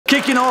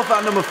Kicking off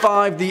at number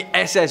 5, the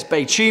SS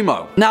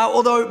Beichimo. Now,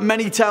 although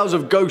many tales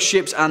of ghost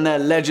ships and their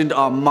legend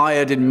are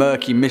mired in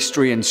murky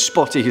mystery and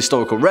spotty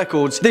historical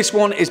records, this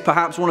one is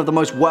perhaps one of the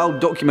most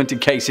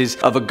well-documented cases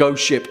of a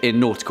ghost ship in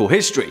nautical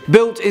history.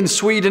 Built in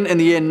Sweden in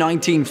the year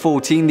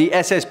 1914, the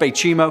SS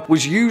Beichimo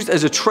was used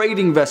as a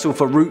trading vessel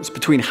for routes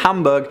between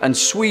Hamburg and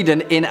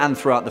Sweden in and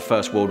throughout the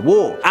First World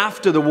War.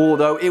 After the war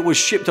though, it was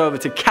shipped over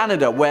to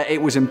Canada, where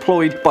it was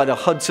employed by the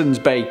Hudson's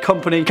Bay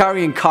Company,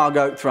 carrying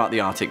cargo throughout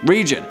the Arctic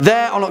region.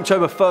 There, on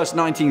October 1st,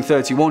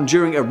 1931,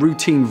 during a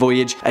routine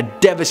voyage, a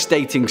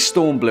devastating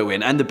storm blew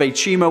in and the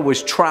Beichimo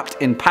was trapped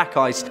in pack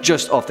ice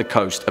just off the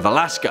coast of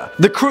Alaska.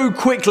 The crew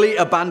quickly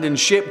abandoned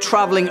ship,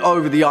 traveling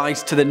over the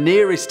ice to the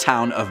nearest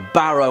town of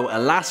Barrow,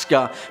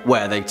 Alaska,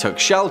 where they took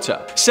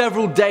shelter.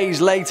 Several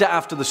days later,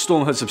 after the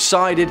storm had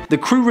subsided, the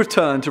crew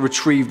returned to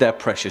retrieve their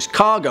precious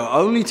cargo,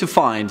 only to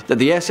find that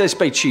the SS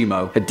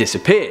Beichimo had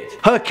disappeared.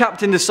 Her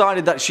captain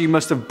decided that she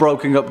must have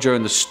broken up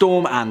during the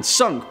storm and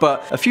sunk,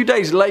 but a few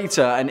days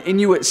later, an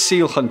Inuit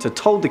seal hunter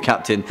told the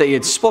captain that he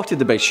had spotted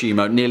the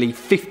Beichimo nearly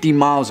 50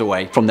 miles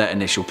away from their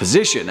initial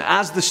position.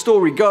 As the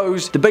story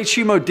goes, the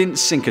Beichimo didn't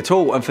sink at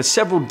all, and for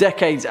several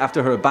decades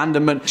after her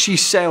abandonment, she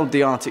sailed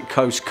the Arctic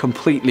coast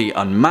completely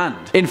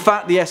unmanned. In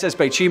fact, the SS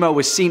Beichimo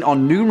was seen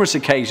on numerous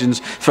occasions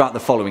throughout the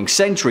following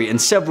century, and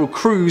several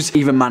crews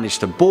even managed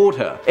to board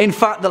her. In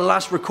fact, the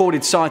last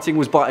recorded sighting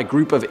was by a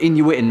group of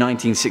Inuit in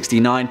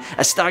 1969,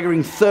 a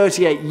staggering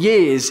 38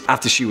 years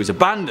after she was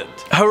abandoned.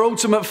 Her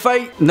ultimate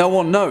fate? No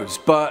one knows,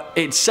 but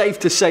it's safe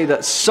to say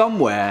that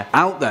somewhere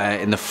out there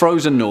in the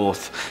frozen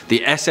north,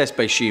 the SS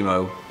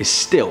Beichimo is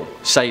still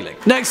sailing.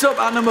 Next up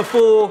at number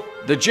 4,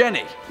 the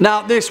Jenny.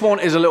 Now, this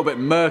one is a little bit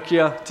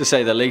murkier, to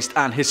say the least,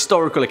 and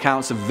historical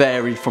accounts have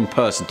varied from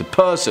person to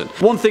person.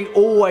 One thing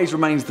always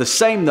remains the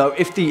same though: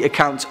 if the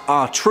accounts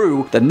are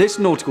true, then this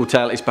nautical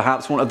tale is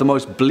perhaps one of the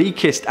most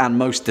bleakest and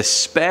most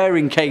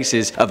despairing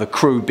cases of a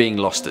crew being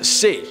lost at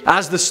sea.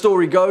 As the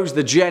story goes,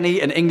 the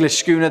Jenny, an English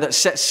schooner that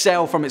set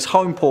sail from its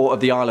home port of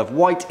the Isle of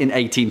Wight in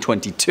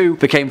 1822,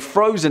 became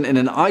frozen in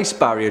an ice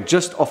barrier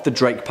just off the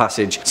Drake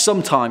Passage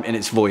sometime in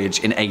its voyage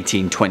in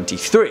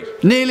 1823.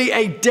 Nearly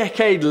a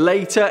decade later,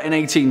 in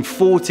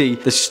 1840,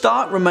 the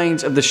stark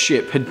remains of the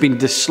ship had been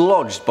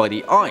dislodged by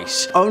the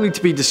ice, only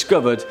to be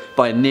discovered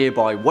by a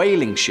nearby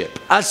whaling ship.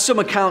 As some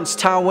accounts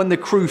tell, when the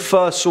crew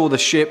first saw the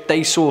ship,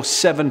 they saw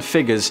 7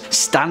 figures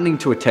standing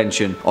to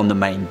attention on the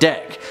main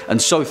deck,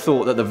 and so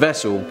thought that the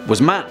vessel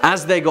was manned.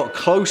 As they got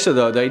closer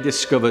though, they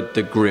discovered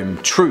the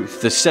grim truth.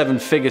 The 7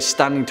 figures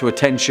standing to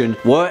attention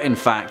were in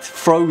fact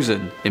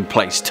frozen in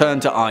place,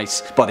 turned to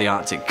ice by the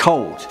Arctic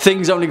cold.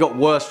 Things only got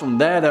worse from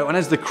there though, and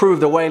as the crew of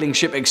the whaling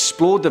ship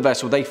explored the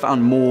vessel, they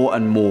found more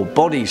and more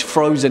bodies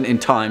frozen in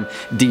time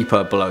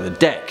deeper below the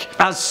deck.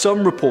 As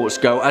some reports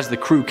go, as the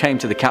crew came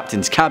to the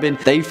captain's cabin,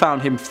 they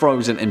found him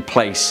frozen in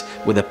place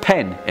with a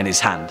pen in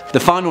his hand. The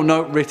final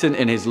note written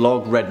in his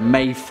log read,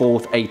 May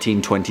 4th,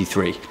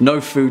 1823.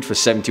 No food for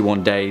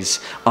 71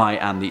 days. I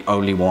am the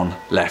only one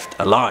left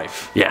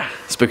alive. Yeah,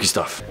 spooky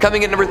stuff.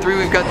 Coming in number 3,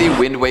 we've got the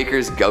Wind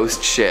Waker's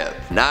ghost ship.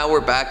 Now we're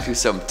back to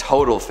some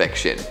total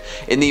fiction.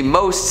 In the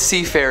most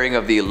seafaring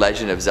of the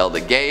Legend of Zelda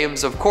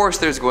games, of course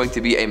there's going to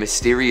be a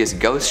mysterious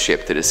ghost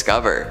ship to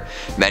discover.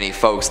 Many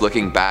folks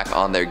looking back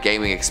on their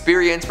gaming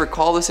experience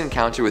recall this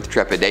encounter with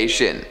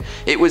trepidation.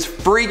 It was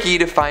freaky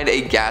to find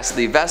a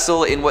ghastly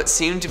vessel in what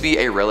seemed to be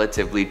a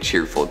relatively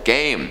cheerful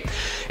game,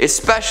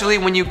 especially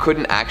when you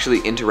couldn't actually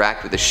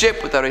interact with the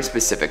ship without a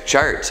specific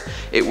chart.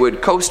 It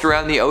would coast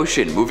around the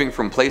ocean, moving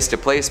from place to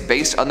place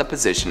based on the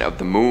position of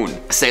the moon.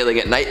 Sailing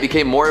at night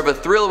became more of a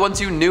thrill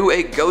once you knew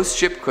a ghost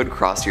ship could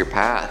cross your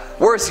path.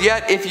 Worse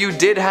yet, if you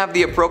did have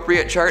the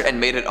appropriate chart and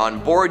made it on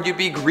board, you'd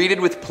be greeted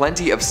with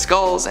plenty of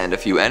skulls and a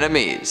few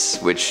enemies,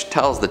 which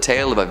tells the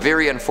tale of a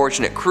very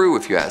unfortunate crew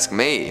if you ask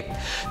me.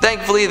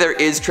 Thankfully, there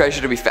is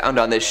treasure to be found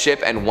on this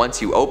ship, and once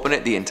you open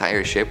it, the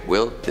entire ship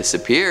will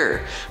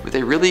disappear, with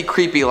a really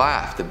creepy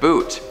laugh to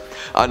boot.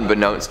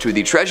 Unbeknownst to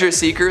the treasure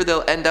seeker,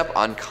 they'll end up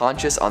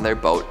unconscious on their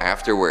boat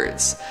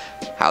afterwards.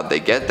 How'd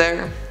they get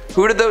there?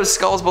 Who did those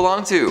skulls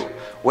belong to?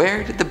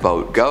 Where did the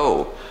boat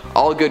go?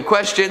 All good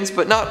questions,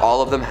 but not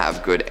all of them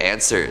have good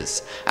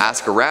answers.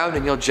 Ask around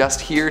and you'll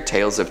just hear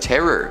tales of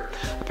terror.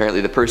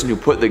 Apparently the person who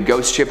put the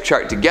ghost ship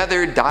chart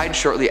together died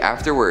shortly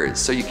afterwards,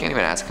 so you can't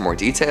even ask for more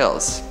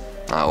details.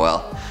 Oh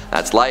well,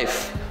 that's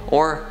life.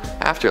 Or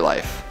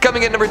afterlife.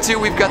 Coming in number 2,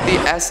 we've got the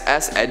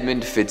SS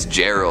Edmund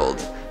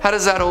Fitzgerald. How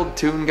does that old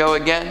tune go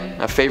again?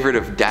 A favorite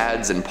of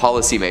dads and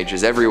policy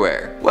majors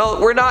everywhere.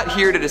 Well, we're not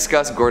here to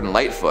discuss Gordon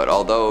Lightfoot,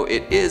 although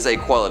it is a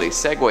quality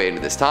segue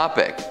into this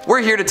topic. We're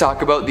here to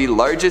talk about the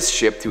largest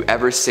ship to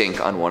ever sink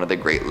on one of the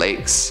Great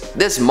Lakes.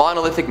 This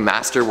monolithic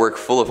masterwork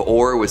full of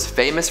ore was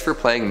famous for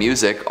playing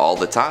music all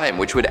the time,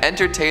 which would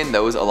entertain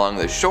those along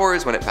the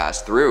shores when it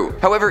passed through.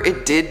 However,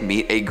 it did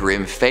meet a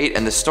grim fate,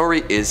 and the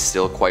story is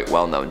still quite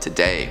well known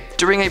today.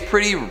 During a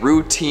pretty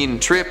routine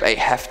trip, a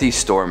hefty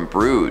storm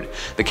brewed.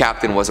 The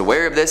captain was was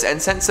aware of this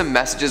and sent some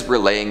messages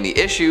relaying the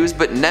issues,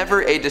 but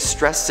never a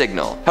distress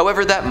signal.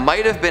 However, that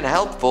might have been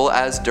helpful,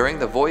 as during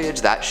the voyage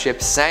that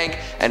ship sank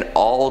and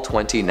all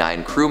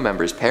 29 crew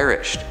members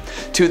perished.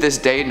 To this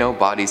day, no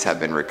bodies have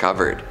been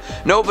recovered.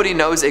 Nobody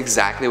knows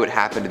exactly what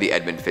happened to the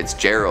Edmund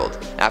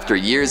Fitzgerald. After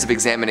years of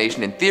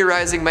examination and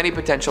theorizing, many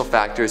potential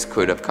factors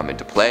could have come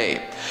into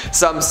play.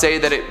 Some say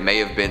that it may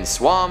have been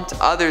swamped,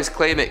 others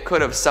claim it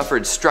could have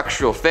suffered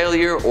structural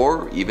failure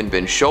or even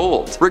been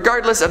shoaled.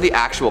 Regardless of the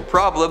actual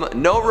problem,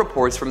 no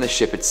reports from the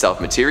ship itself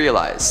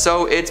materialized,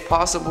 so it's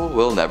possible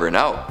we'll never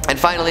know. And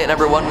finally, at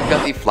number 1, we've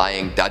got the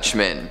Flying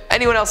Dutchman.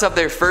 Anyone else have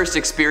their first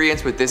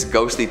experience with this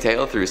ghostly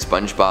tale through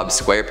SpongeBob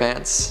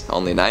SquarePants?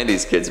 Only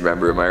 90s kids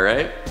remember, am I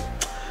right?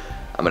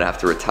 I'm gonna have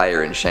to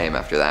retire in shame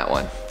after that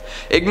one.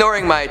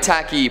 Ignoring my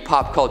tacky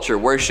pop culture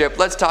worship,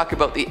 let's talk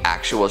about the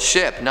actual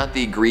ship, not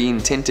the green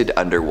tinted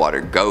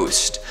underwater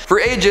ghost. For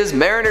ages,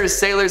 mariners,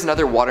 sailors, and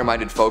other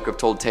water-minded folk have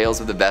told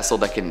tales of the vessel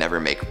that can never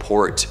make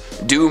port.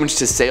 Doomed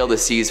to sail the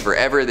seas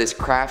forever, this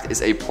craft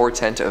is a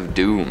portent of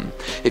doom.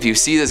 If you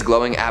see this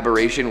glowing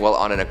aberration while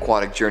on an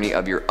aquatic journey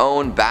of your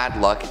own,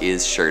 bad luck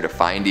is sure to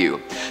find you.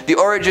 The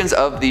origins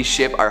of the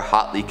ship are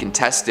hotly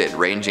contested,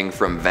 ranging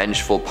from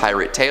vengeful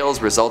pirate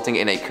tales resulting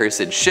in a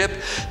cursed ship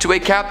to a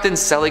captain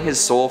selling his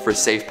soul for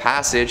safe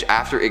passage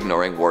after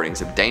ignoring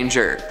warnings of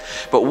danger.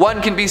 But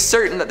one can be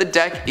certain that the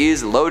deck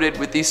is loaded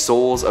with the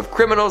souls of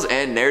criminals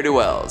and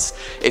ne'er-do-wells.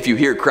 If you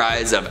hear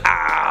cries of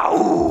 "ah,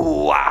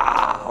 ooh,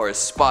 ah," or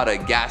spot a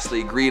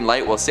ghastly green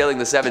light while sailing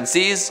the 7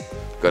 seas,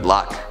 good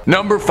luck.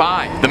 Number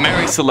 5. The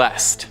Mary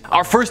Celeste.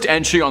 Our first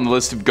entry on the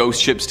list of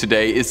ghost ships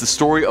today is the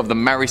story of the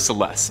Mary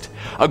Celeste,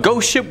 a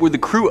ghost ship where the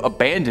crew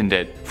abandoned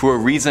it for a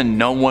reason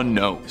no one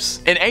knows.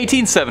 In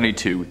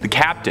 1872, the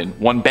captain,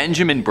 one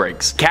Benjamin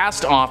Briggs,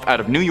 cast off out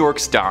of New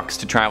York's docks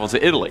to travel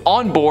to Italy.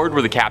 On board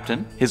were the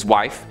captain, his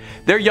wife,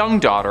 their young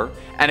daughter,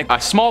 and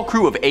a small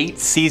crew of 8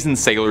 seasoned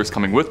sailors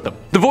coming with them.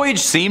 The voyage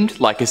seemed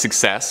like a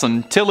success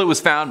until it was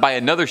found by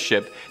another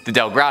ship, the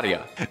Del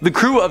Gratia. The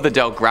crew of the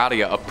Del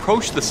Gratia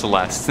approached the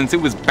Celeste since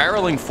it was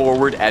barreling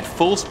forward at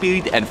full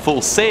speed and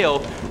full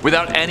sail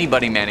without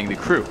anybody manning the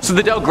crew. So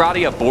the Del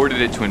Gratia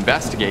boarded it to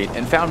investigate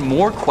and found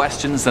more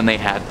questions than they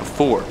had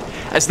before,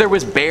 as there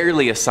was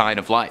barely a sign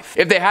of life.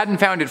 If they hadn't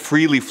found it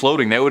freely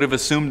floating, they would have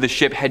assumed the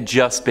ship had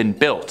just been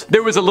built.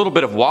 There was a little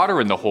bit of water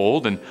in the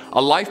hold and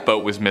a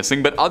lifeboat was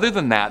missing, but other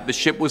than that, the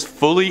ship was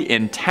fully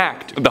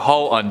intact. The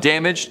hull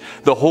undamaged,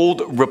 the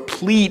hold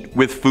replete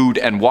with food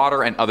and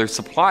water and other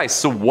supplies.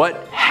 So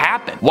what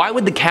happened? Why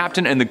would the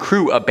captain and the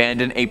crew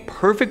abandon a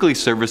perfectly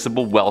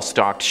serviceable,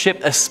 well-stocked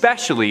ship,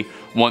 especially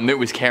one that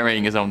was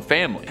carrying his own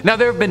family? Now,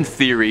 there have been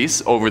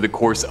theories over the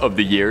course of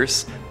the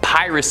years.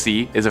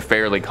 Piracy is a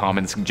fairly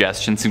common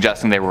suggestion,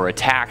 suggesting they were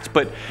attacked,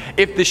 but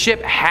if the ship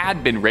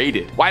had been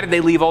raided, why did they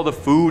leave all the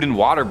food and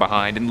water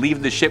behind and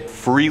leave the ship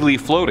freely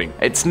floating?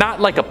 It's not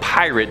like a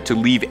pirate to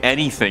leave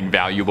anything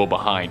valuable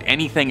behind,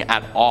 anything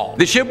at all.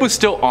 The ship was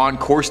still on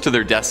course to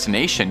their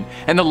destination,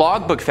 and the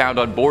logbook found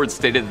on board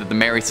stated that the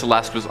Mary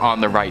Celeste was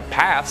on the right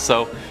path,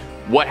 so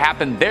what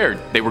happened there?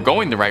 They were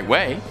going the right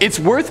way. It's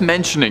worth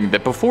mentioning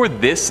that before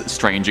this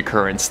strange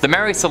occurrence, the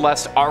Mary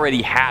Celeste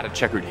already had a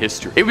checkered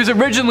history. It was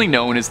originally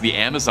known as the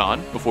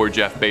Amazon before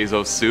Jeff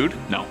Bezos sued.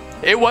 No.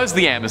 It was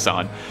the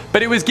Amazon,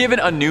 but it was given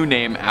a new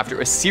name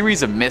after a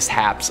series of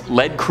mishaps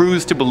led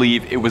crews to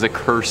believe it was a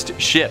cursed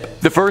ship.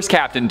 The first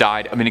captain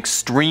died of an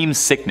extreme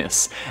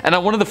sickness, and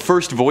on one of the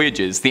first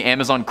voyages, the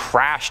Amazon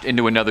crashed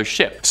into another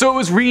ship. So it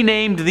was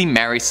renamed the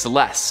Mary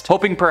Celeste,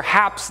 hoping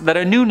perhaps that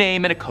a new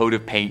name and a coat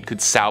of paint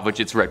could salvage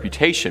its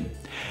reputation.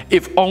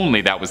 If only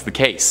that was the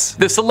case.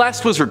 The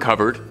Celeste was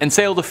recovered and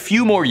sailed a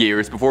few more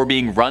years before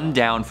being run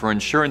down for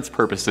insurance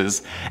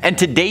purposes, and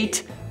to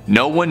date,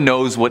 no one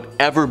knows what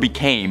ever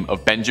became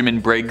of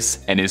Benjamin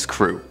Briggs and his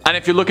crew. And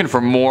if you're looking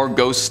for more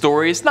ghost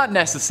stories, not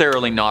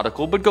necessarily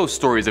nautical, but ghost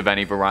stories of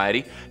any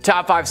variety,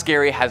 Top 5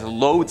 Scary has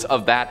loads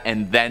of that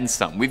and then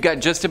some. We've got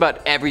just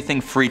about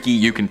everything freaky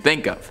you can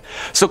think of.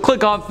 So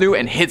click on through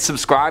and hit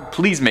subscribe.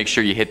 Please make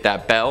sure you hit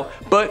that bell.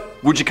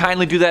 But would you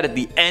kindly do that at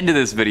the end of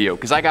this video,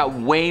 because I got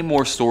way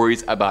more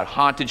stories about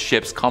haunted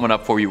ships coming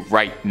up for you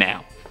right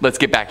now. Let's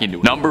get back into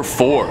it. Number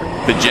 4.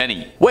 The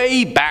Jenny.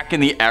 Way back in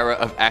the era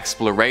of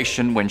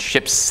exploration, when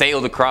ships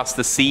sailed across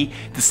the sea,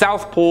 the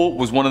South Pole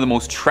was one of the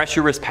most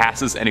treacherous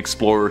passes an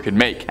explorer could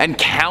make, and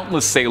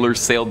countless sailors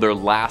sailed their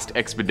last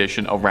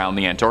expedition around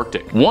the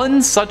Antarctic.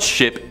 One such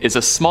ship is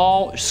a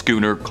small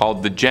schooner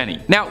called the Jenny.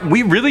 Now,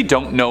 we really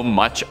don't know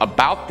much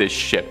about this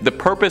ship, the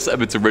purpose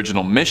of its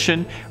original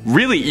mission,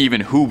 really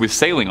even who was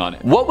sailing on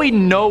it. What we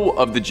know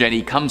of the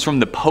Jenny comes from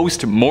the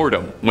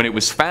post-mortem, when it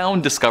was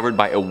found discovered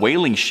by a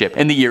whaling ship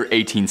in the year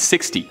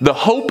 1860. The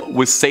Hope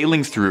was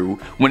sailing through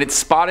when it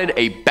spotted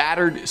a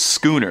battered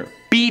schooner,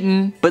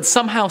 beaten but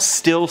somehow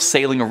still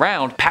sailing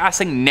around,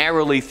 passing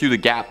narrowly through the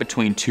gap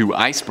between 2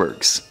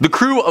 icebergs. The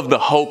crew of the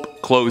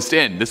Hope closed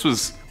in. This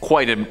was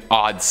quite an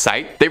odd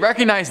sight. They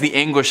recognized the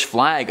English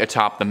flag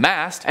atop the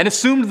mast and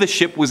assumed the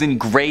ship was in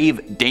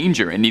grave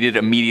danger and needed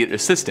immediate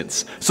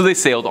assistance, so they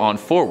sailed on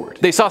forward.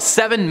 They saw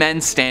 7 men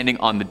standing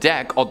on the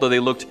deck, although they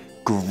looked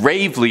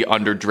gravely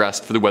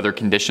underdressed for the weather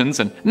conditions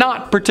and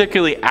not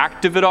particularly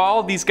active at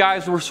all. These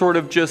guys were sort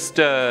of just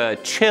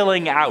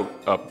chilling out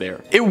up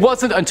there. It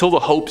wasn't until the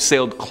Hope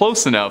sailed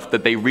close enough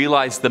that they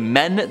realized the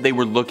men they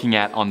were looking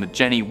at on the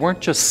Jenny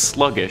weren't just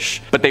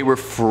sluggish, but they were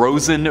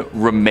frozen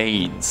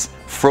remains.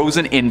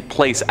 Frozen in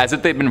place, as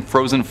if they'd been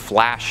frozen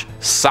flash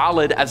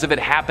solid, as if it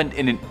happened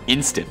in an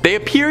instant. They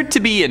appeared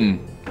to be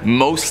in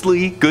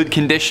mostly good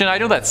condition. I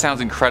know that sounds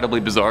incredibly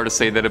bizarre to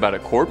say that about a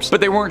corpse, but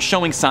they weren't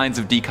showing signs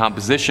of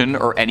decomposition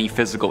or any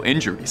physical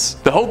injuries.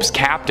 The Hope's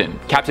captain,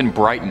 Captain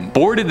Brighton,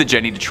 boarded the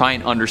Jenny to try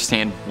and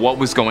understand what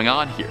was going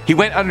on here. He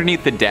went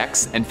underneath the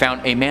decks and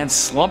found a man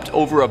slumped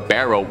over a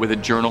barrel with a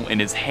journal in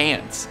his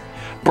hands.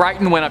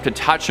 Brighton went up to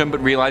touch him, but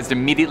realized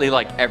immediately,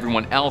 like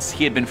everyone else,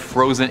 he had been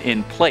frozen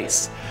in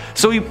place.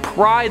 So he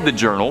pried the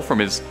journal from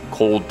his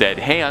cold, dead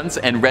hands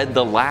and read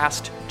the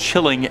last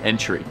chilling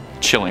entry.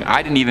 Chilling.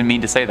 I didn't even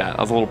mean to say that. That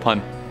was a little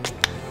pun.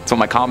 That's what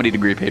my comedy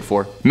degree paid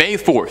for. May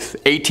 4th,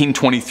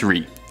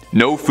 1823.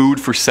 No food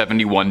for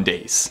 71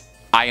 days.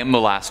 I am the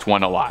last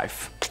one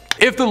alive.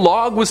 If the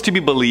log was to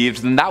be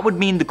believed, then that would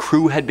mean the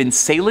crew had been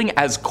sailing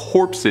as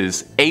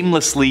corpses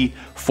aimlessly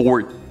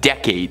for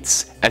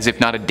decades, as if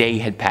not a day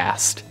had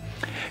passed.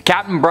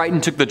 Captain Brighton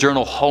took the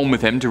journal home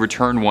with him to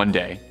return one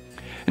day.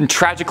 And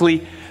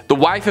tragically, the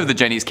wife of the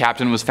Jenny's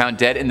captain was found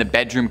dead in the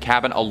bedroom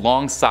cabin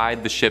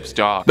alongside the ship's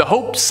dog. The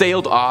Hope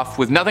sailed off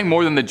with nothing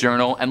more than the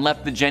journal and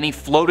left the Jenny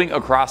floating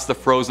across the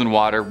frozen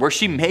water, where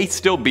she may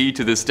still be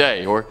to this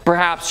day, or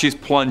perhaps she's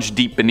plunged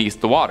deep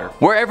beneath the water.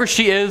 Wherever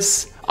she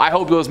is, I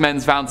hope those men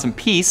found some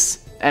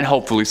peace and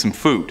hopefully some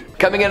food.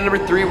 Coming in at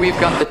number 3, we've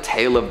got the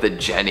tale of the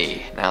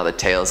Jenny. Now, the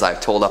tales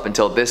I've told up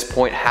until this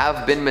point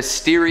have been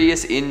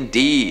mysterious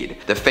indeed.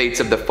 The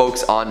fates of the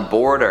folks on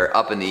board are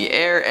up in the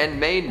air and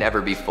may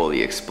never be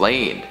fully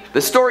explained.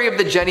 The story of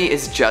the Jenny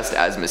is just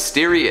as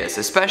mysterious,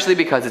 especially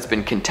because it's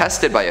been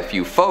contested by a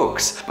few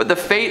folks, but the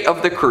fate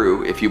of the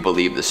crew, if you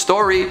believe the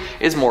story,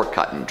 is more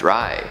cut and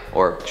dry,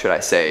 or should I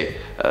say,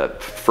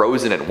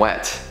 frozen and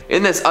wet.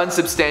 In this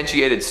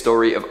unsubstantiated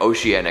story of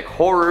oceanic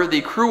horror,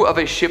 the crew of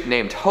a ship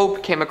named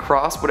Hope came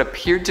across what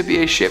appeared to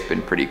be a ship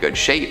in pretty good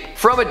shape.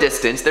 From a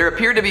distance, there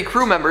appeared to be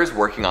crew members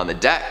working on the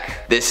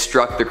deck. This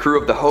struck the crew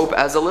of the Hope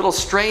as a little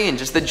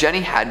strange, as the Jenny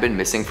had been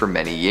missing for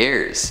many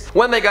years.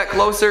 When they got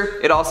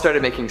closer, it all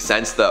started making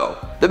sense though.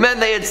 The men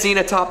they had seen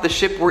atop the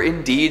ship were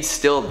indeed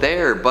still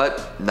there,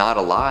 but not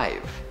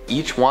alive.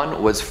 Each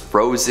one was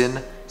frozen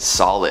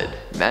solid,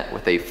 met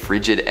with a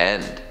frigid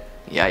end.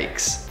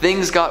 Yikes.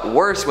 Things got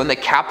worse when the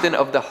captain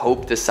of the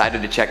Hope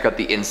decided to check out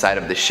the inside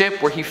of the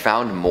ship, where he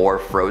found more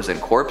frozen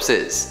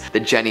corpses. The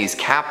Jenny's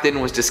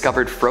captain was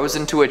discovered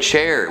frozen to a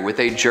chair with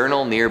a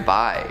journal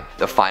nearby.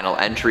 The final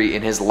entry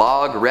in his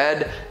log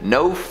read,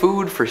 "No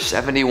food for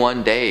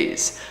 71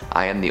 days.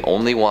 I am the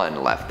only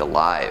one left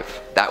alive."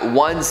 That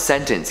one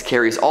sentence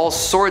carries all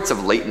sorts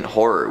of latent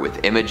horror,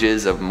 with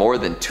images of more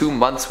than 2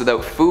 months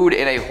without food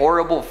in a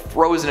horrible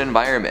frozen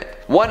environment.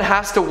 One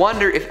has to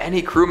wonder if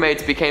any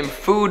crewmates became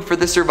food for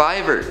the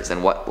survivors,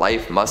 and what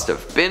life must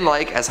have been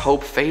like as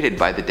Hope faded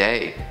by the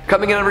day.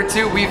 Coming in at number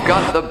 2, we've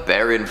got the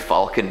Baron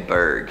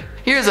Falkenberg.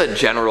 Here's a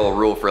general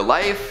rule for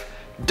life: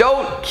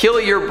 don't kill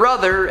your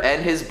brother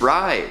and his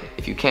bride.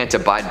 If you can't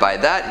abide by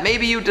that,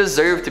 maybe you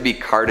deserve to be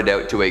carted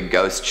out to a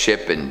ghost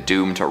ship and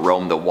doomed to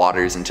roam the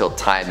waters until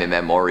time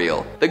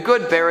immemorial. The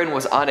good Baron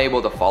was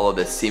unable to follow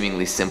this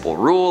seemingly simple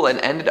rule and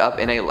ended up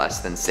in a less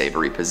than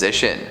savory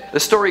position. The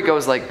story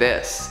goes like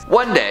this.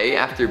 One day,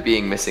 after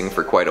being missing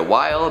for quite a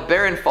while,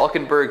 Baron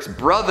Falkenberg's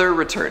brother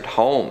returned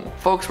home.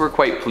 Folks were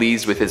quite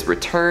pleased with his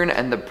return,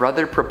 and the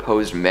brother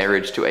proposed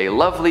marriage to a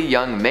lovely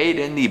young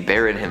maiden the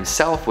Baron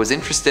himself was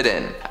interested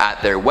in.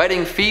 At their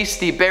wedding feast,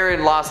 the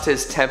Baron lost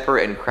his temper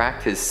and cracked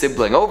his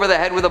sibling over the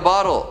head with a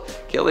bottle,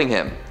 killing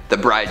him. The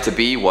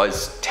bride-to-be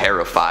was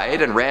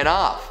terrified and ran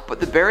off,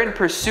 but the Baron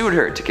pursued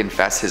her to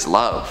confess his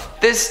love.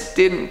 This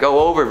didn't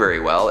go over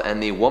very well,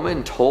 and the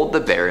woman told the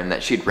Baron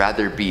that she'd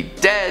rather be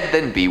dead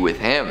than be with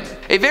him.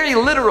 A very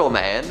literal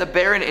man, the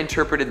Baron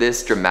interpreted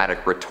this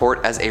dramatic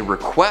retort as a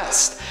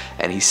request,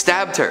 and he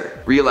stabbed her.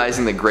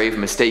 Realizing the grave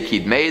mistake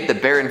he'd made, the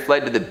Baron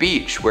fled to the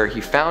beach, where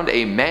he found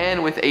a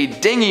man with a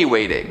dinghy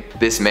waiting.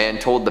 This man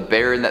told the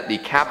Baron that the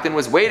captain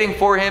was waiting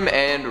for him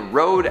and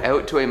rowed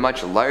out to a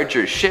much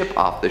larger ship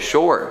off the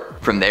shore.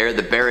 From there,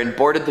 the Baron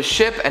boarded the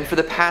ship, and for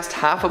the past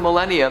half a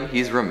millennium,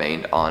 he's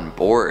remained on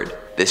board.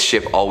 This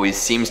ship always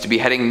seems to be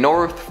heading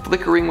north,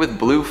 flickering with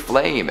blue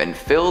flame and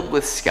filled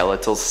with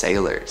skeletal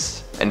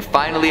sailors. And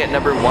finally, at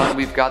number 1,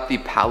 we've got the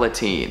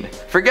Palatine.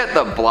 Forget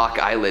the Block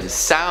Island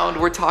sound,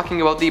 we're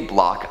talking about the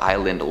Block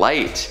Island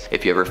light.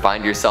 If you ever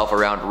find yourself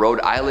around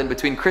Rhode Island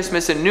between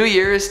Christmas and New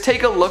Year's,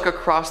 take a look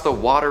across the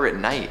water at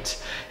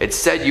night. It's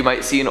said you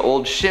might see an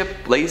old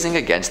ship blazing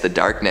against the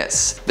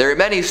darkness. There are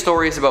many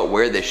stories about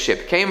where this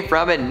ship came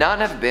from, and none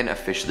have been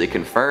officially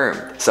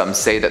confirmed. Some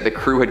say that the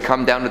crew had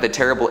come down with a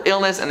terrible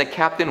illness and the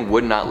captain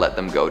would not let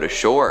them go to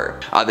shore.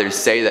 Others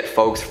say that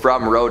folks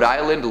from Rhode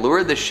Island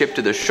lured the ship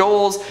to the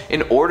shoals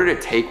in order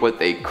to take what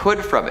they could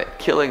from it,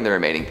 killing the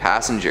remaining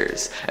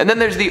passengers. And then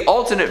there's the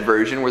alternate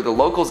version where the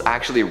locals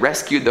actually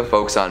rescued the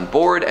folks on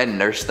board and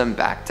nursed them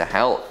back to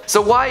health.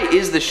 So why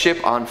is the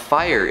ship on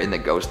fire in the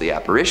ghostly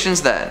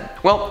apparitions then?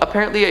 Well,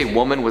 apparently a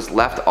woman was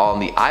left on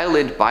the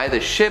island by the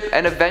ship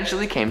and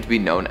eventually came to be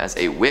known as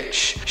a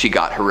witch. She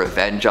got her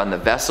revenge on the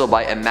vessel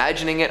by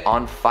imagining it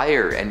on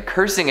fire and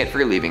cursing it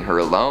for leaving her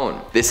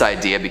alone. This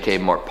idea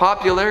became more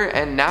popular,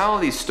 and now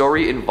the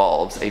story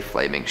involves a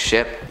flaming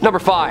ship. Number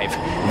 5.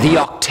 The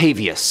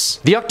Octavius.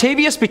 The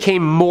Octavius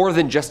became more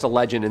than just a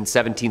legend in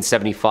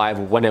 1775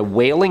 when a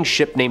whaling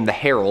ship named the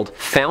Herald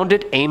found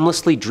it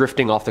aimlessly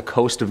drifting off the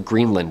coast of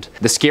Greenland.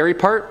 The scary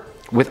part?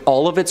 With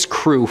all of its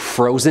crew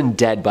frozen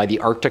dead by the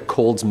Arctic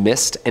cold's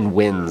mist and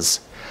winds.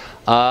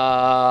 To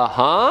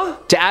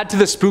add to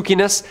the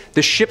spookiness,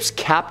 the ship's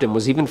captain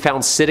was even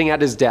found sitting at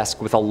his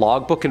desk with a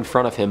logbook in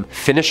front of him,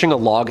 finishing a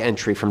log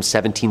entry from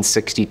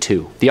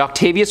 1762. The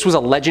Octavius was a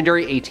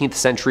legendary 18th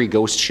century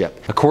ghost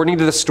ship. According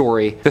to the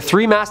story, the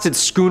three-masted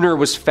schooner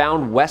was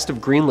found west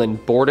of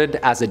Greenland, boarded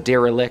as a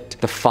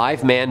derelict. The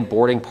 5-man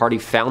boarding party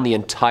found the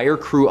entire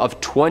crew of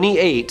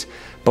 28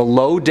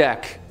 below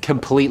deck,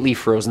 completely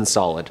frozen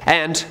solid,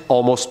 and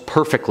almost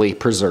perfectly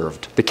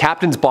preserved. The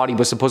captain's body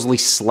was supposedly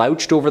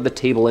slouched over the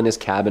table in his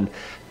cabin,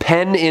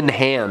 pen in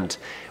hand,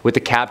 with the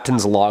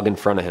captain's log in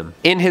front of him.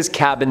 In his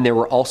cabin, there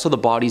were also the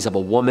bodies of a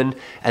woman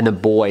and a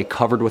boy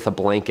covered with a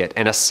blanket,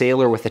 and a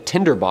sailor with a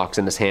tinderbox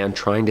in his hand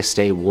trying to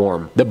stay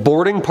warm. The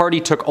boarding party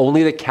took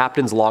only the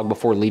captain's log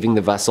before leaving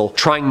the vessel,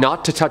 trying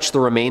not to touch the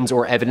remains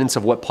or evidence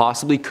of what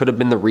possibly could have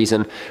been the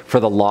reason for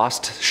the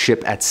lost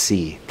ship at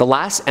sea. The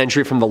last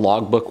entry from the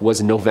logbook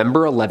was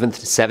November 11th,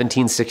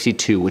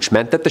 1762, which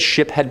meant that the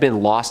ship had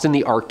been lost in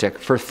the Arctic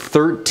for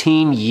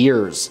 13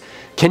 years.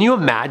 Can you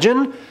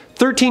imagine?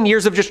 13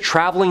 years of just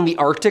traveling the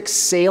Arctic,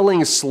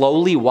 sailing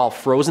slowly while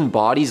frozen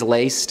bodies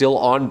lay still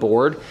on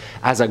board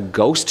as a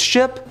ghost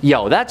ship?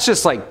 Yo, that's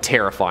just like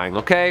terrifying,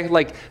 okay?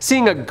 Like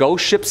seeing a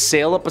ghost ship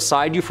sail up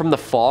beside you from the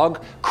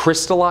fog,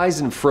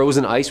 crystallized in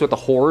frozen ice with the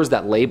horrors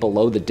that lay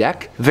below the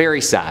deck. Very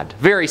sad,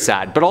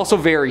 but also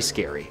very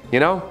scary, you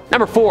know?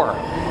 Number 4,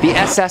 the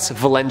SS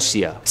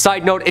Valencia.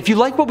 Side note, if you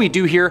like what we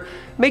do here,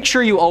 make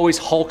sure you always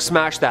Hulk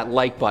smash that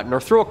like button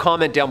or throw a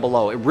comment down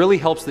below. It really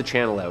helps the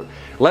channel out.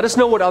 Let us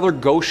know what other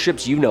ghost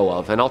ships you know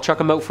of, and I'll check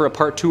them out for a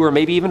part 2 or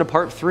maybe even a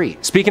part 3.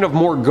 Speaking of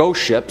more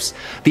ghost ships,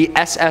 the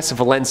SS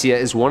Valencia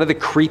is one of the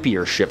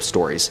creepier ship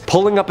stories.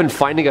 Pulling up and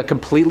finding a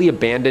completely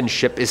abandoned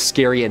ship is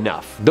scary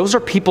enough. Those are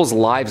people's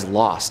lives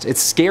lost.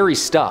 It's scary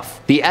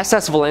stuff. The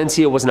SS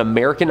Valencia was an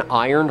American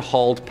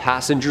iron-hulled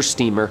passenger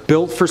steamer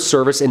built for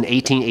service in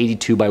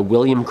 1882 by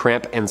William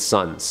Cramp and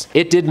Sons.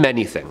 It did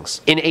many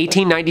things. In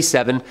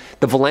 1897,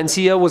 the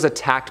Valencia was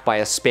attacked by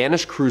a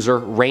Spanish cruiser,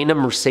 Reina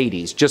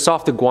Mercedes, just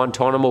off the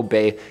Guantanamo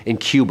Bay in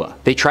Cuba.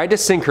 They tried to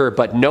sink her,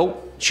 but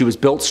nope. She was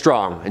built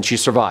strong, and she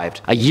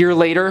survived. A year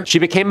later, she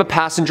became a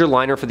passenger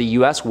liner for the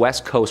US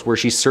West Coast, where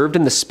she served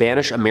in the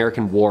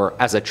Spanish-American War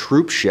as a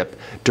troop ship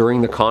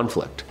during the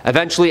conflict.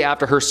 Eventually,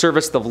 after her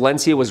service, the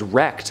Valencia was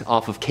wrecked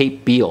off of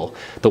Cape Beale,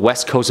 the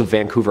west coast of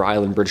Vancouver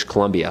Island, British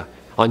Columbia,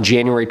 on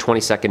January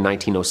 22nd,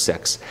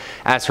 1906,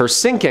 as her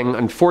sinking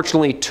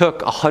unfortunately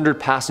took 100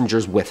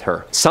 passengers with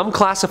her. Some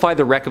classify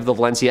the wreck of the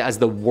Valencia as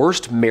the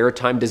worst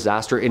maritime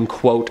disaster in,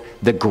 quote,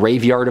 the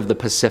graveyard of the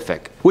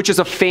Pacific, which is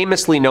a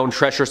famously known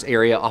treacherous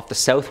area off the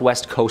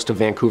southwest coast of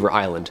Vancouver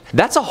Island.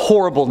 That's a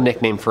horrible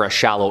nickname for a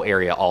shallow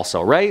area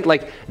also, right?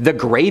 Like, the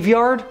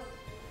graveyard?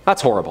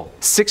 That's horrible.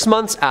 6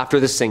 months after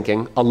the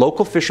sinking, a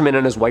local fisherman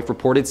and his wife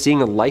reported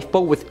seeing a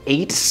lifeboat with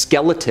 8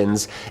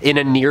 skeletons in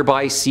a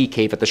nearby sea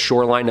cave at the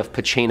shoreline of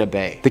Pachena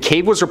Bay. The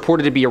cave was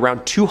reported to be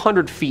around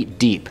 200 feet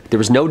deep. There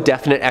was no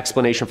definite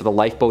explanation for the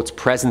lifeboat's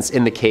presence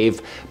in the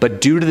cave, but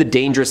due to the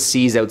dangerous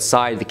seas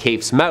outside the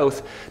cave's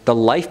mouth, the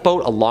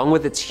lifeboat along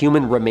with its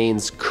human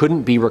remains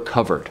couldn't be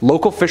recovered.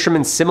 Local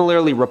fishermen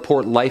similarly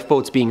report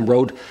lifeboats being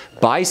rowed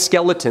by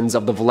skeletons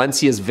of the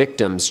Valencia's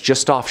victims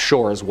just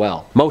offshore as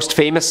well. Most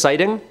famous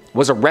sighting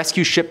was a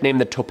rescue ship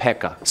named the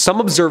Topeka. Some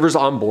observers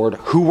on board,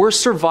 who were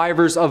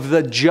survivors of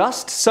the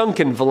just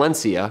sunken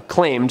Valencia,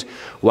 claimed,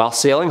 while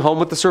sailing home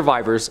with the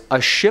survivors,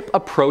 a ship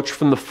approached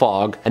from the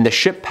fog, and the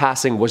ship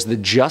passing was the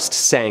just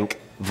sank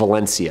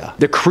Valencia.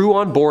 The crew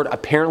on board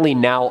apparently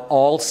now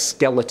all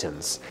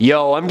skeletons.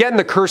 Yo, I'm getting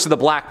the Curse of the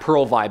Black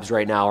Pearl vibes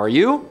right now, are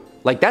you?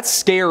 Like, that's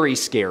scary,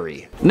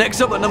 scary.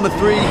 Next up at number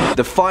 3,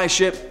 the fire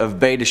ship of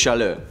Baie des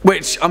Chaleurs.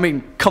 Which, I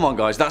mean, come on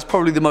guys, that's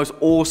probably the most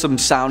awesome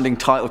sounding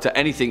title to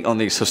anything on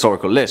these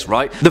historical lists,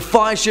 right? The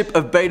fire ship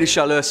of Baie des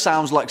Chaleurs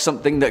sounds like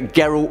something that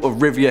Geralt of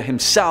Rivia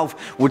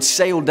himself would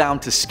sail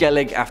down to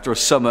Skellig after a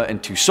summer in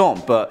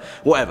Toussaint, but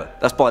whatever,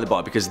 that's by the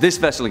by, because this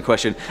vessel in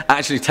question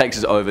actually takes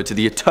us over to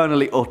the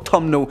eternally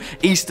autumnal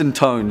eastern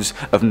tones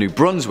of New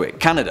Brunswick,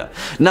 Canada.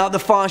 Now, the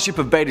fire ship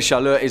of Baie des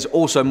Chaleurs is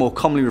also more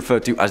commonly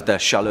referred to as the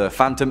Chaleur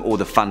Phantom, or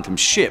the phantom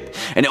ship,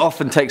 and it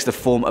often takes the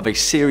form of a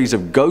series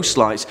of ghost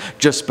lights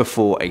just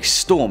before a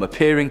storm,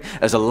 appearing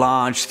as a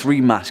large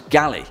three-mast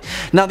galley.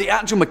 Now, the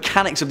actual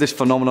mechanics of this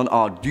phenomenon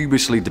are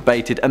dubiously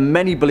debated, and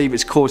many believe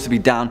it's caused to be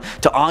down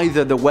to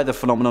either the weather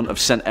phenomenon of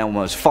St.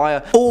 Elmo's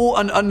fire or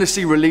an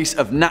undersea release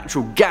of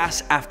natural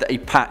gas after a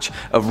patch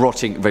of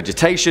rotting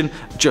vegetation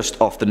just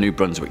off the New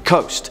Brunswick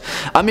coast.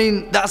 I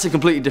mean, that's a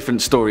completely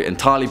different story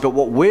entirely, but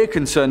what we're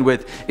concerned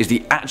with is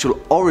the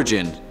actual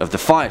origin of the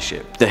fire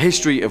ship, the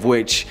history of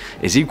which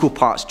is equal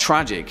parts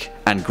tragic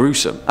and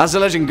gruesome. As the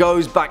legend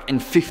goes, back in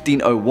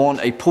 1501,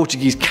 a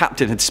Portuguese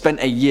captain had spent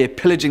a year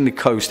pillaging the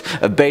coast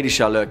of Baie de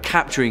Chaleur,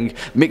 capturing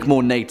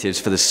Mi'kmaq natives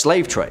for the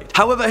slave trade.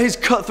 However, his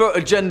cutthroat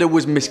agenda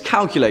was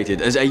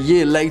miscalculated, as a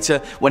year later,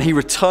 when he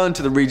returned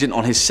to the region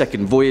on his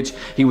second voyage,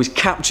 he was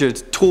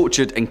captured,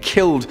 tortured and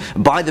killed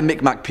by the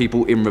Mi'kmaq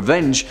people in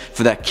revenge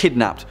for their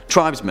kidnapped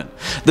tribesmen.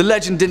 The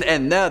legend didn't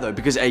end there though,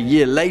 because a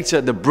year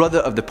later, the brother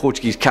of the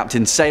Portuguese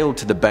captain sailed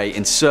to the bay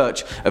in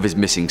search of his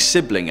missing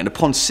sibling, and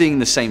upon seeing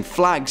the same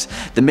flags,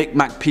 the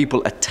Mi'kmaq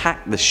people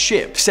attacked the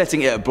ship,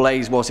 setting it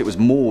ablaze whilst it was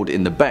moored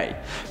in the bay.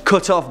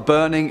 Cut off,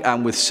 burning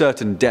and with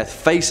certain death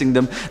facing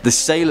them, the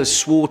sailors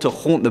swore to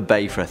haunt the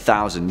bay for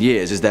 1,000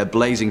 years as their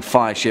blazing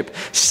fire ship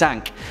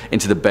sank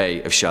into the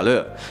Bay of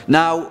Chaleur.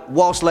 Now,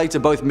 whilst later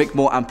both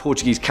Mi'kmaq and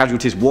Portuguese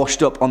casualties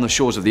washed up on the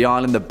shores of the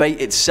island, the bay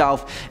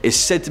itself is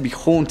said to be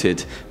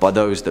haunted by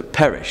those that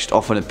perished,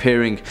 often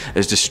appearing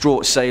as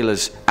distraught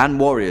sailors and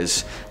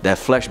warriors, their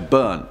flesh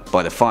burnt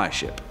by the fire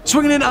ship.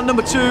 Swinging in at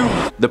number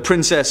 2, the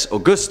Princess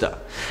Augusta.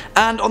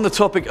 And on the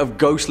topic of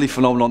ghostly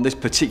phenomenon, this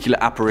particular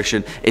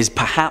apparition is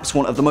perhaps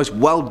one of the most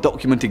well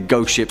documented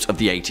ghost ships of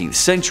the 18th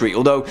century,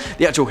 although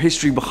the actual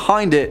history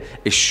behind it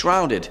is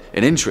shrouded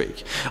in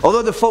intrigue.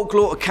 Although the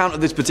folklore account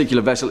of this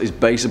particular vessel is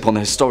based upon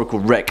the historical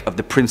wreck of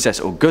the Princess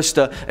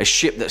Augusta, a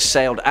ship that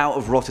sailed out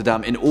of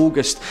Rotterdam in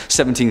August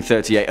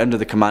 1738 under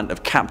the command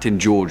of Captain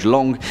George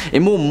Long,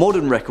 in more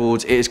modern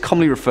records it is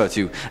commonly referred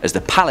to as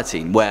the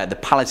Palatine, where the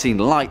Palatine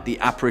light, the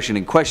apparition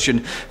in question,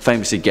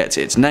 famously gets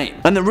its name.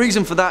 And the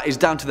reason for that is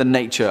down to the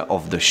nature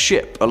of the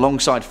ship.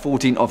 Alongside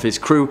 14 of his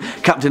crew,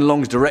 Captain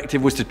Long's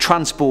directive was to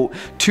transport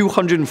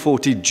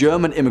 240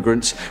 German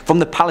immigrants from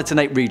the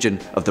Palatinate region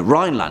of the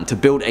Rhineland to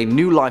build a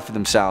new life for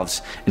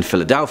themselves in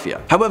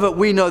Philadelphia. However,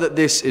 we know that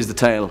this is the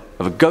tale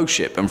of a ghost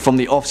ship, and from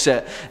the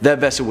offset, their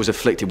vessel was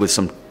afflicted with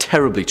some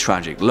terribly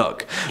tragic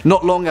luck.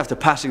 Not long after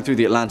passing through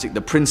the Atlantic,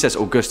 the Princess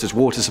Augusta's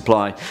water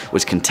supply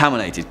was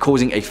contaminated,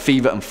 causing a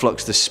fever and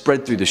flux to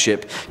spread through the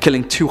ship,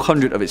 killing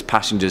 200 of its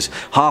passengers,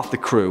 half the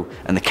crew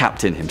and the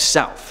captain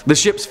himself. The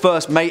ship's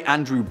first mate,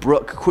 Andrew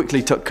Brooke,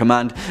 quickly took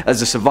command as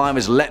the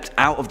survivors leapt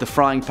out of the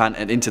frying pan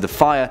and into the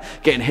fire,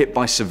 getting hit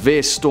by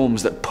severe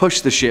storms that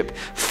pushed the ship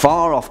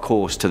far off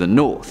course to the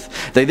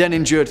north. They then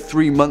endured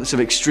 3 months of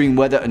extreme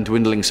weather and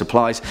dwindling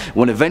supplies,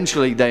 when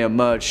eventually they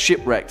emerged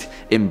shipwrecked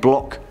in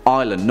Block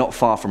Island, not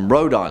far from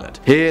Rhode Island.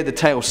 Here the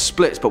tale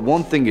splits, but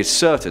one thing is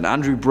certain: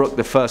 Andrew Brooke,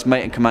 the first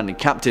mate and commanding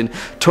captain,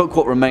 took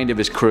what remained of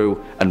his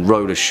crew and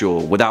rowed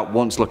ashore without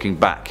once looking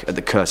back at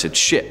the cursed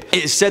ship.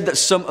 It is said that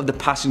some of the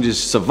passengers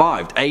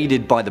survived,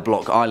 aided by the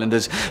Block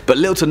Islanders, but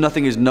little to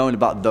nothing is known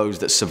about those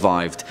that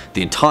survived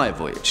the entire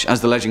voyage.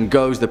 As the legend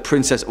goes, the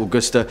Princess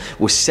Augusta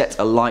was set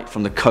alight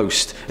from the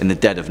coast in the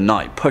dead of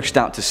night, pushed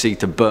out to sea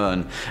to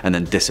burn and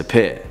then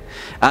disappear.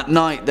 At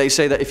night, they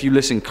say that if you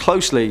listen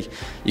closely,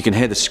 you can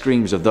hear the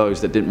screams of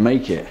those that didn't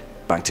make it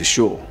back to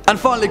shore. And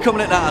finally,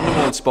 coming in at our number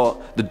 1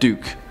 spot, the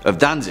Duke of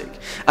Danzig.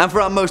 And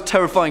for our most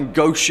terrifying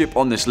ghost ship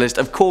on this list,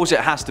 of course it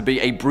has to be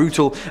a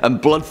brutal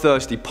and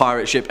bloodthirsty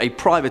pirate ship, a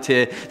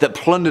privateer that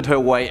plundered her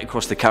way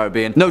across the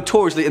Caribbean,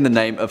 notoriously in the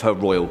name of her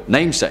royal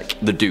namesake,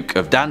 the Duke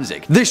of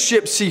Danzig. This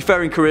ship's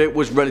seafaring career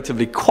was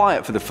relatively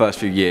quiet for the first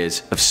few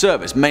years of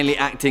service, mainly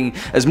acting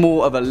as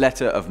more of a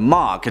letter of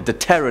marque, a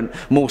deterrent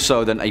more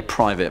so than a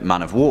private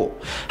man of war.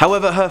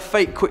 However, her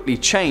fate quickly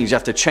changed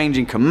after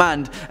changing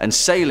command and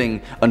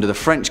sailing under the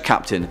French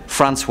captain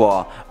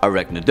Francois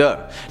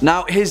Aregnadoux.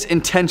 Now, his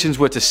intentions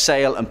were to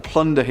sail and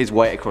plunder his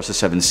way across the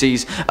 7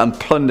 seas, and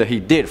plunder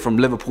he did from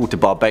Liverpool to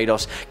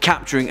Barbados,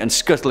 capturing and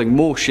scuttling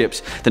more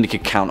ships than he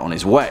could count on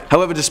his way.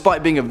 However,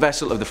 despite being a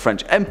vessel of the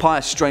French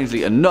Empire,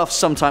 strangely enough,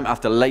 sometime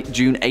after late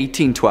June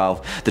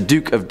 1812, the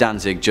Duke of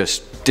Danzig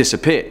just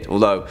disappeared,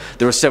 although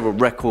there are several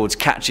records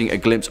catching a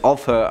glimpse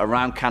of her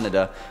around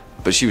Canada,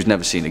 but she was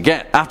never seen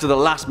again. After the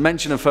last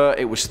mention of her,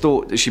 it was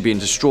thought that she'd been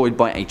destroyed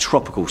by a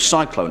tropical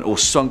cyclone or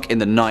sunk in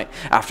the night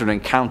after an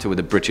encounter with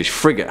a British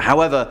frigate.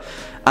 However,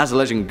 as the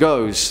legend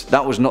goes,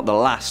 that was not the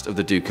last of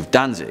the Duke of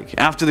Danzig.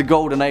 After the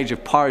golden age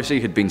of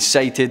piracy had been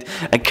sated,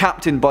 a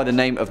captain by the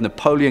name of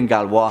Napoleon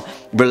Gallois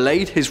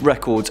relayed his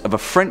records of a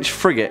French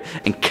frigate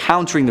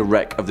encountering the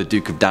wreck of the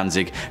Duke of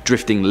Danzig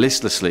drifting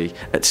listlessly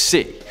at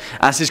sea.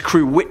 As his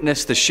crew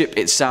witnessed, the ship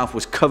itself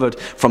was covered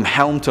from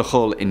helm to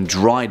hull in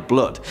dried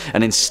blood,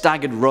 and in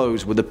staggered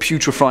rows were the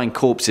putrefying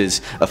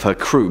corpses of her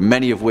crew,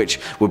 many of which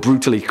were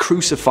brutally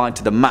crucified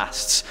to the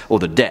masts or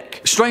the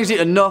deck. Strangely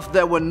enough,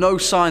 there were no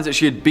signs that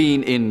she had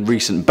been in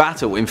recent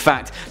battle. In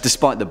fact,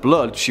 despite the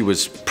blood, she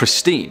was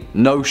pristine,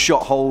 no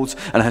shot holes,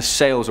 and her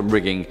sails and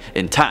rigging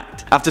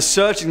intact. After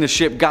searching the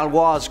ship,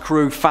 Galois'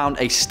 crew found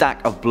a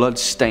stack of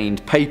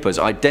blood-stained papers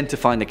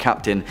identifying the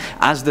captain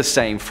as the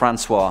same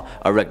Francois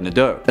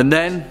Aregnadoux. And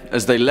then,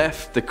 as they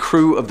left, the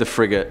crew of the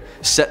frigate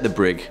set the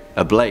brig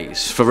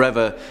ablaze,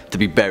 forever to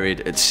be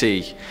buried at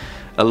sea,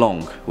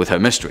 along with her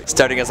mystery.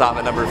 Starting us off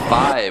at number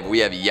 5, we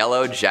have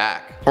Yellow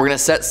Jack. We're gonna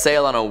set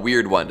sail on a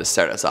weird one to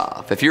start us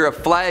off. If you're a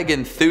flag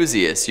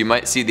enthusiast, you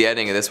might see the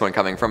ending of this one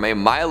coming from a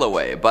mile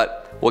away,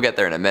 but we'll get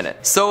there in a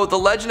minute. So the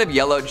legend of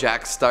Yellow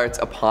Jack starts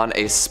upon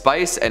a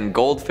spice and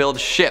gold-filled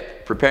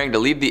ship preparing to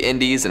leave the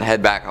Indies and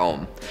head back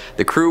home.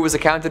 The crew was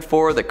accounted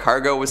for, the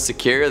cargo was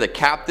secure, the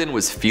captain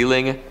was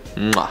feeling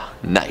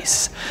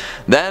nice.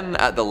 Then,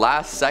 at the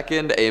last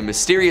second, a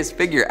mysterious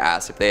figure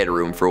asked if they had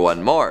room for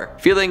one more.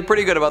 Feeling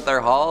pretty good about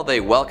their haul,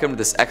 they welcomed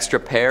this extra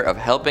pair of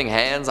helping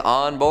hands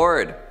on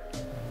board.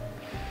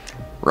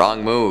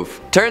 Wrong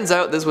move. Turns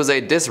out this was a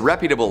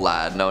disreputable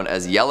lad known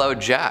as Yellow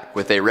Jack,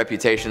 with a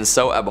reputation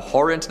so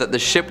abhorrent that the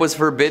ship was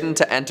forbidden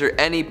to enter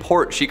any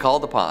port she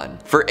called upon.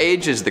 For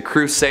ages, the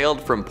crew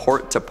sailed from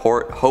port to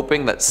port,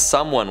 hoping that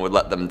someone would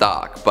let them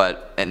dock,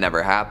 but it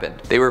never happened.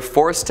 They were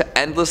forced to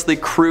endlessly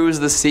cruise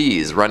the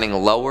seas, running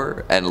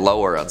lower and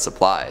lower on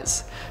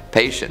supplies.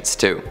 Patience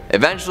too.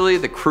 Eventually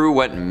the crew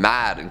went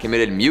mad and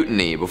committed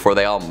mutiny before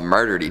they all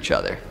murdered each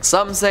other.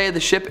 Some say the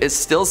ship is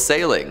still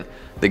sailing,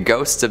 the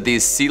ghosts of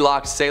these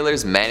sea-locked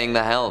sailors manning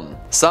the helm.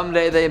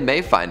 Someday they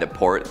may find a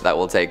port that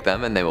will take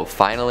them and they will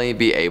finally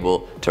be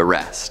able to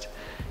rest.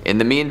 In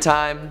the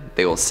meantime,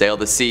 they will sail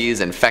the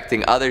seas,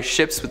 infecting other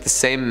ships with the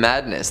same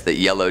madness that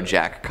Yellow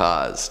Jack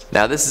caused.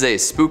 Now this is a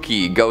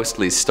spooky,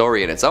 ghostly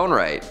story in its own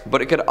right,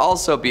 but it could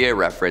also be a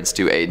reference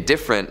to a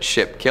different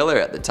ship killer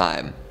at the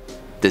time.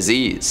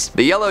 Disease.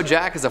 The Yellow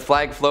Jack is a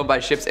flag flown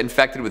by ships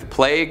infected with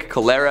plague,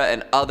 cholera,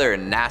 and other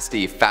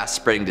nasty,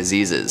 fast-spreading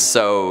diseases.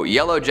 So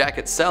Yellow Jack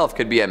itself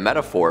could be a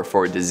metaphor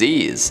for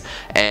disease,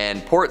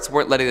 and ports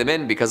weren't letting them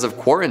in because of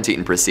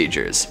quarantine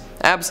procedures.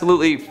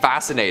 Absolutely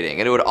fascinating,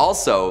 and it would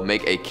also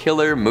make a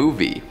killer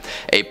movie.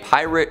 A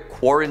pirate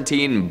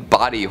quarantine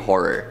body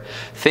horror.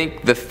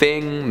 Think The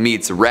Thing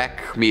meets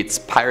Wreck meets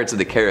Pirates of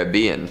the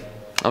Caribbean.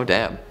 Oh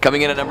damn.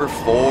 Coming in at number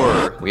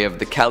 4, we have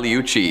the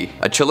Caleuche,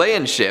 a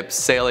Chilean ship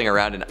sailing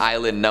around an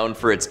island known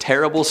for its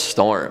terrible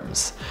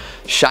storms.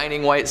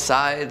 Shining white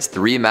sides,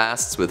 3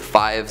 masts with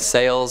 5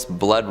 sails,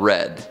 blood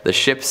red. The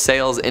ship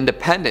sails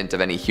independent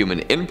of any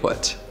human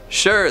input.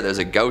 Sure, there's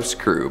a ghost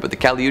crew, but the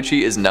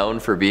Caleuche is known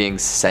for being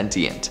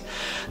sentient.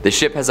 The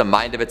ship has a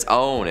mind of its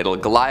own, it'll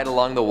glide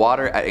along the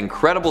water at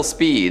incredible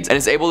speeds, and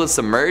is able to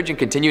submerge and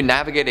continue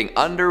navigating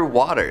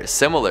underwater,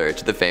 similar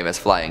to the famous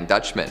Flying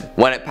Dutchman.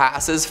 When it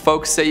passes,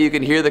 folks say you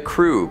can hear the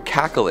crew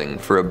cackling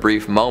for a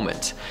brief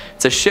moment.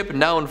 It's a ship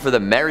known for the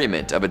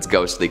merriment of its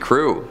ghostly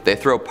crew. They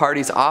throw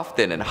parties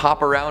often and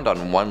hop around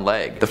on one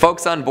leg. The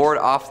folks on board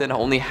often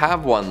only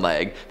have one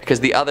leg because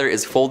the other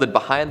is folded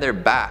behind their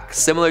back,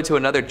 similar to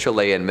another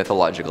Chilean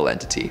mythological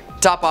entity.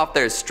 To top off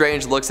their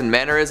strange looks and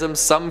mannerisms,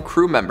 some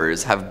crew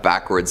members have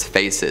backwards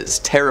faces,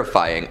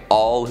 terrifying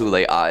all who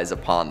lay eyes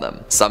upon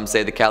them. Some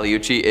say the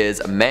Caleuche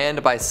is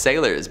manned by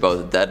sailors,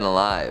 both dead and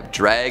alive,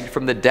 dragged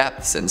from the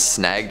depths and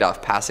snagged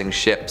off passing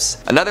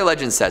ships. Another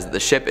legend says that the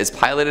ship is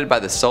piloted by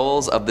the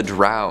souls of the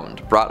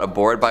drowned, brought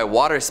aboard by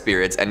water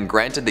spirits and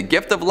granted the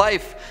gift of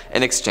life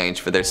in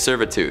exchange for their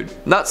servitude.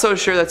 Not so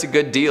sure that's a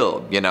good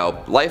deal, you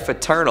know, life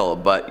eternal,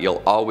 but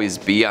you'll always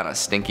be on a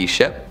stinky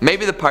ship?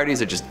 Maybe the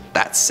parties are just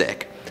that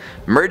sick.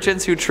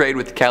 Merchants who trade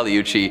with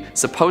Caleuche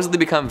supposedly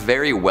become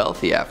very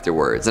wealthy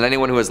afterwards, and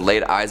anyone who has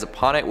laid eyes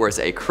upon it wears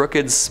a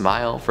crooked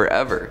smile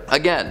forever.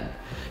 Again,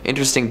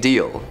 interesting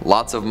deal.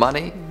 Lots of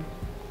money,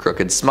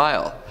 crooked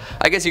smile.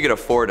 I guess you could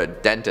afford a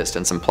dentist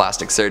and some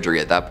plastic surgery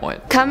at that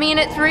point. Coming in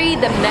at 3,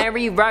 the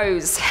Mary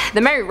Rose.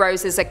 The Mary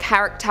Rose is a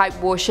carrack-type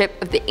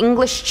warship of the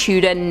English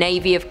Tudor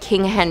Navy of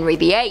King Henry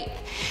VIII.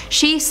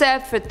 She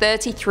served for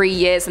 33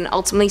 years and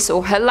ultimately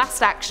saw her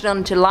last action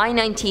on July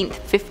 19,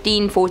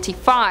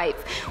 1545,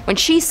 when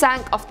she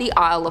sank off the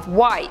Isle of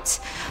Wight.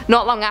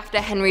 Not long after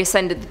Henry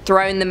ascended the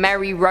throne, the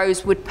Mary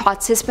Rose would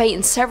participate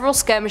in several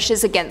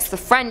skirmishes against the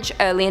French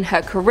early in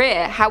her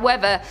career.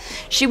 However,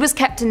 she was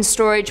kept in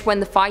storage when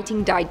the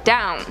fighting died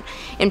down.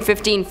 In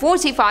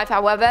 1545,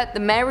 however, the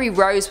Mary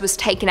Rose was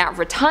taken out of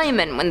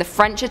retirement when the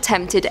French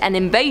attempted an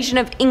invasion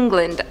of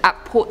England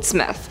at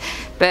Portsmouth.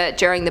 But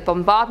during the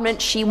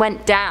bombardment, she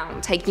went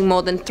down, taking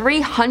more than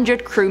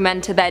 300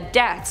 crewmen to their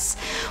deaths.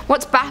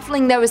 What's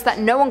baffling though is that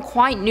no one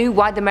quite knew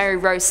why the Mary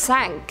Rose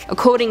sank.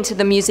 According to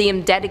the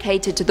museum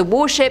dedicated to the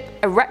warship,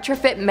 a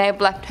retrofit may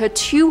have left her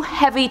too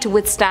heavy to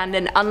withstand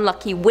an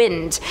unlucky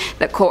wind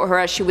that caught her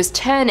as she was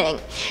turning.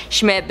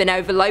 She may have been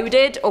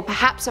overloaded, or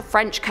perhaps a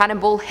French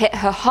cannonball hit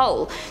her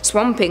hull,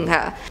 swamping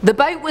her. The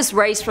boat was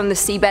raised from the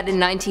seabed in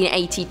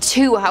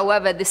 1982,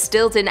 however this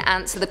still didn't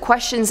answer the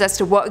questions as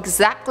to what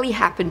exactly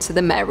happened to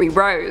the Mary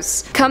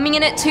Rose. Coming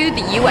in at 2,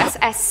 the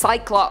USS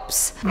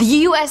Cyclops.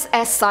 The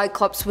USS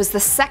Cyclops was the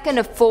second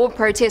of 4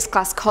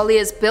 Proteus-class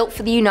colliers built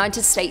for the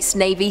United States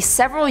Navy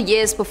several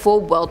years before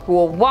World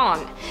War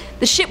I.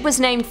 The ship was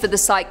named for the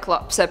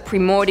Cyclops, a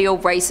primordial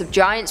race of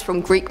giants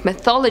from Greek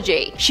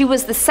mythology. She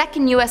was the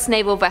second US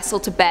naval vessel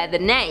to bear the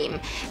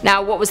name.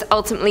 Now, what was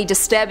ultimately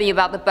disturbing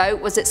about the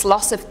boat was its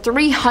loss of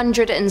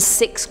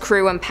 306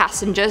 crew and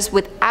passengers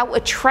without a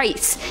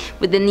trace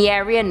within the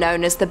area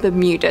known as the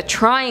Bermuda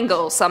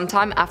Triangle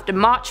sometime after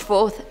March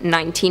 4th,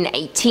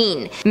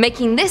 1918,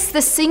 making this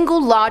the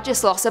single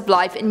largest loss of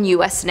life in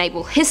US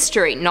naval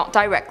history, not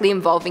directly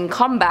involving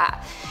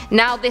combat.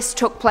 Now this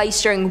took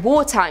place during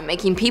wartime,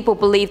 making people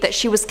believe that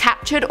she was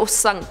captured or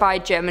sunk by a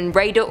German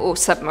raider or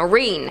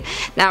submarine.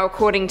 Now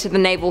according to the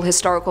Naval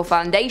Historical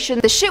Foundation,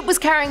 the ship was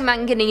carrying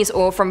manganese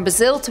ore from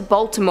Brazil to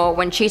Baltimore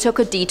when she took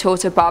a detour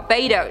to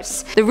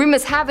Barbados. The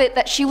rumours have it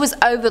that she was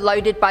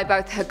overloaded by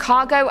both her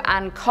cargo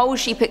and coal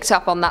she picked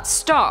up on that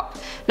stop.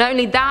 Not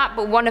only that,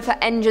 but one of her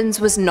engines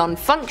was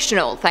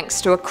non-functional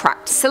thanks to a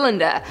cracked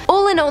cylinder.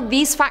 All in all,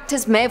 these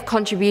factors may have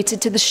contributed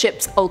to the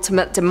ship's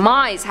ultimate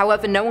demise,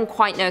 however no one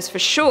quite knows for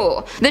sure.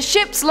 The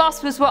ship's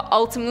loss was what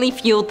ultimately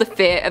fueled the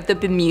fear of the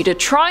Bermuda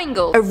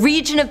Triangle, a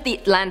region of the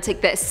Atlantic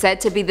that is said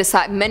to be the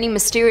site of many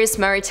mysterious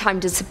maritime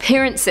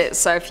disappearances.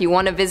 So if you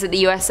want to visit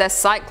the USS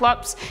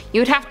Cyclops, you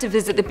would have to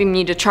visit the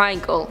Bermuda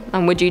Triangle.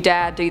 And would you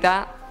dare do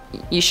that?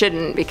 You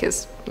shouldn't,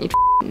 because you'd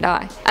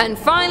die. And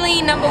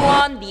finally, number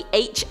 1, the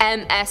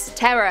HMS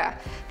Terror.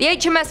 The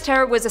HMS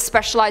Terror was a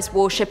specialized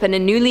warship and a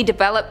newly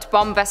developed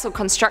bomb vessel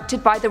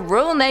constructed by the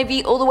Royal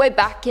Navy all the way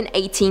back in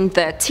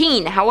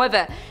 1813.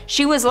 However,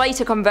 she was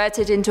later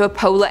converted into a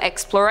polar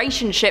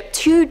exploration ship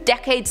 2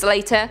 decades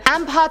later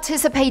and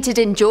participated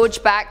in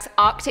George Back's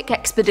Arctic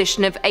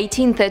expedition of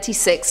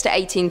 1836 to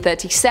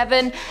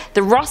 1837,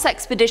 the Ross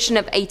expedition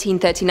of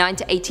 1839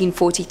 to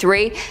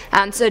 1843,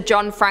 and Sir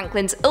John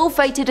Franklin's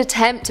ill-fated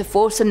attempt to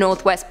force a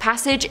Northwest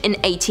Passage in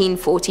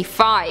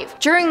 1845,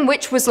 during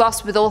which was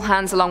lost with all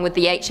hands along with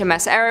the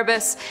HMS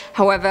Erebus.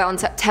 However, on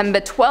September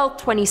 12,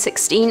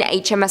 2016,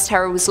 HMS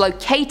Terror was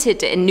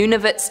located in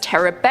Nunavut's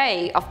Terror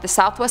Bay off the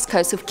southwest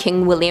coast of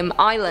King William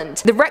Island.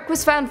 The wreck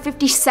was found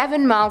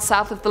 57 miles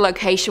south of the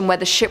location where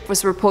the ship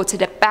was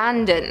reported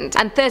abandoned,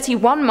 and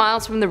 31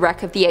 miles from the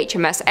wreck of the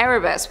HMS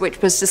Erebus,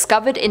 which was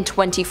discovered in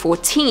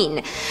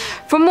 2014.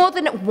 For more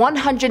than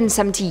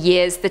 170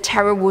 years, the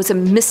Terror was a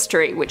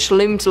mystery which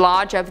loomed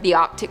large over the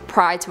Arctic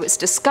prior to its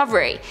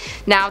discovery.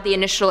 Now, the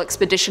initial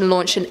expedition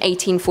launched in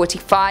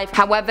 1845,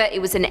 however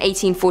it was in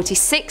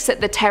 1846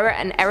 that the Terror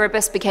and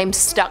Erebus became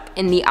stuck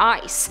in the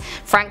ice.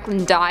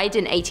 Franklin died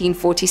in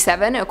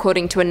 1847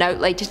 according to a note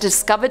later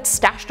discovered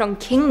stashed on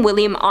King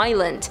William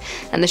Island,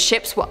 and the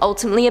ships were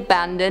ultimately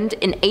abandoned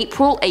in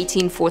April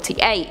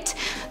 1848.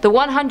 The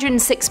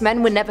 106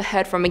 men were never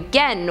heard from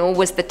again, nor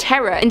was the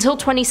Terror, until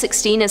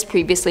 2016 as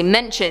previously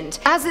mentioned.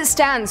 As it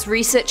stands,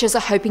 researchers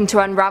are hoping to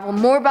unravel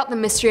more about the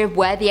mystery of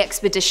where the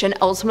expedition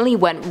ultimately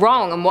went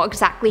wrong and what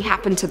exactly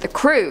happened to the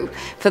crew.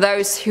 For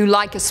those who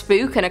like a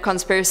spook and a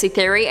conspiracy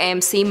theory,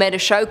 AMC made a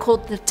show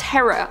called The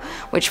Terror,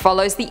 which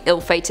follows the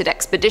ill-fated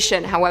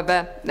expedition.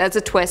 However, there's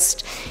a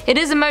twist. It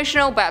is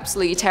emotional but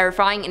absolutely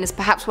terrifying, and is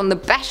perhaps one of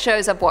the best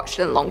shows I've watched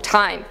in a long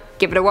time.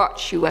 Give it a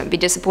watch, you won't be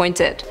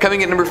disappointed.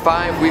 Coming in number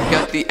 5, we've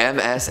got the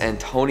MS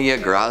Antonia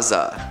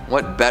Graza.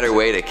 What better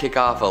way to kick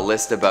off a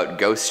list about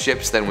ghost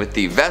ships than with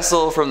the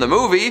vessel from the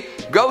movie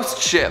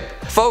Ghost Ship.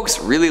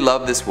 Folks really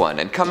love this one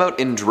and come out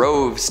in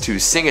droves to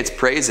sing its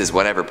praises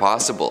whenever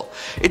possible.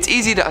 It's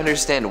easy to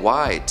understand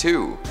why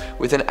too.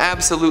 With an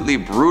absolutely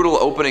brutal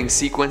opening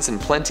sequence and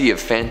plenty of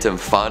phantom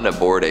fun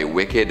aboard a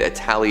wicked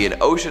Italian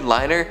ocean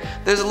liner,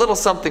 there's a little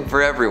something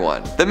for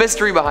everyone. The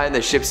mystery behind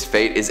the ship's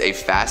fate is a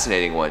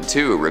fascinating one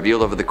too, revealed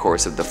over the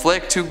course of the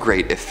flick to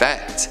great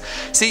effect.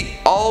 See,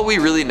 all we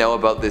really know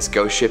about this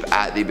ghost ship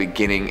at the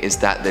beginning is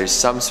that there's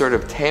some sort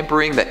of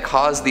tampering that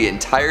caused the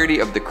entirety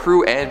of the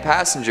crew and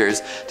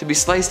passengers to be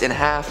sliced in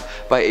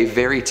half by a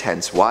very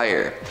tense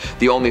wire.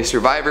 The only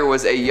survivor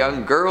was a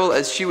young girl,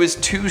 as she was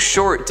too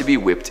short to be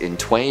whipped in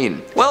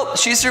twain. Well,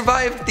 she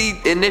survived the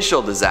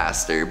initial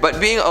disaster,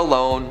 but being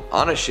alone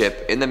on a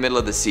ship in the middle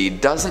of the sea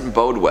doesn't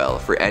bode well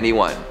for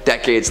anyone.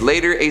 Decades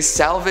later, a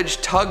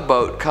salvaged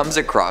tugboat comes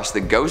across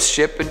the ghost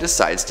ship and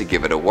decides to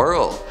give it a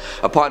whirl.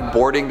 Upon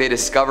boarding, they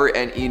discover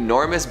an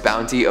enormous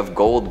bounty of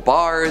gold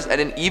bars and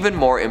an even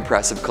more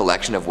impressive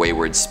collection of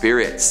wayward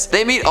spirits.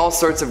 They meet all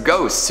sorts of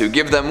ghosts who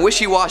give them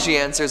wishy-washy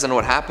answers on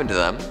what happened to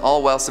them,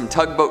 all while some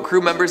tugboat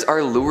crew members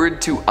are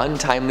lured to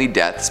untimely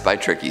deaths by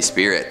tricky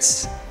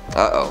spirits.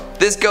 Uh-oh.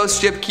 This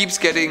ghost ship keeps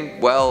getting,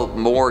 well,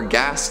 more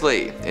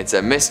ghastly. It's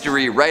a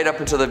mystery right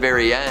up until the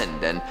very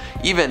end, and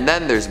even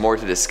then there's more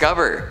to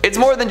discover. It's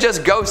more than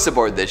just ghosts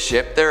aboard this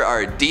ship, there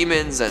are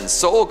demons and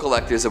soul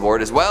collectors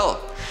aboard as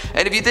well.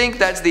 And if you think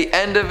that's the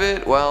end of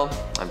it, well,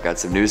 I've got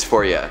some news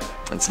for you.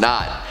 It's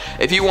not.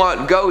 If you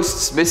want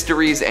ghosts,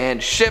 mysteries,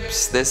 and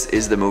ships, this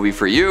is the movie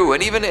for you.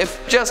 And even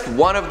if just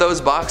one of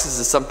those boxes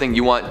is something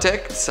you want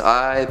ticked,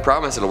 I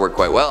promise it'll work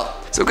quite well.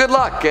 So good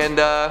luck, and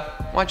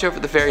watch out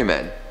for the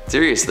ferryman.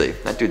 Seriously,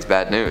 that dude's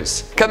bad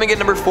news. Coming in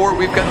number 4,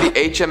 we've got the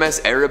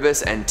HMS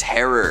Erebus and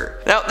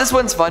Terror. Now, this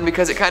one's fun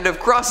because it kind of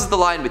crosses the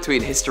line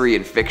between history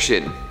and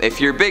fiction.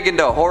 If you're big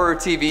into horror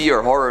TV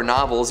or horror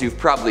novels, you've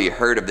probably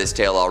heard of this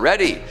tale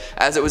already,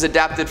 as it was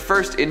adapted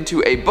first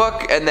into a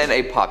book and then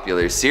a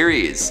popular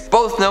series.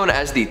 Both known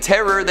as the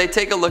Terror, they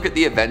take a look at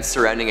the events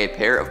surrounding a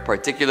pair of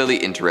particularly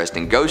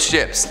interesting ghost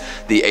ships,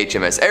 the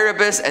HMS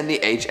Erebus and the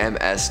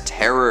HMS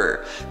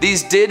Terror.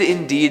 These did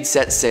indeed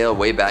set sail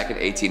way back in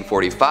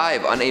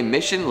 1845 on a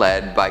mission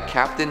led by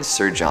Captain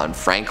Sir John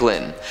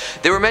Franklin.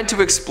 They were meant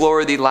to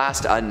explore the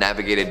last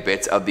unnavigated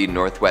bits of the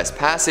Northwest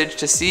Passage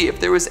to see if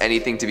there was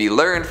anything to be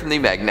learned from the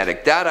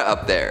magnetic data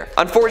up there.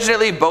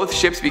 Unfortunately, both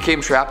ships became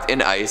trapped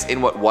in ice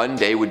in what one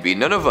day would be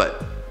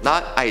Nunavut.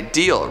 Not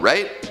ideal,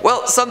 right?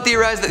 Well, some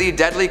theorize that the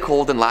deadly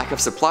cold and lack of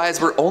supplies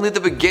were only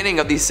the beginning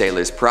of these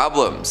sailors'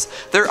 problems.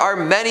 There are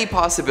many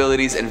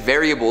possibilities and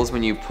variables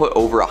when you put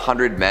over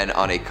 100 men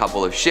on a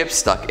couple of ships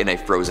stuck in a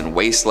frozen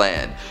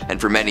wasteland, and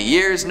for many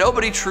years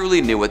nobody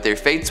truly knew what their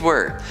fates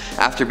were.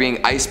 After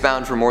being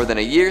icebound for more than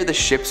a year, the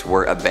ships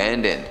were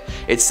abandoned.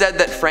 It's said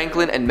that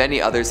Franklin and many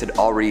others had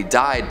already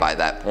died by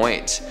that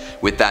point.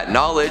 With that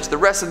knowledge, the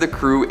rest of the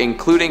crew,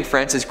 including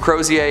Francis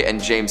Crozier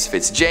and James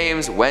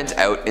Fitzjames, went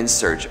out in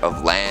search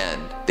of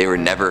land. They were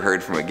never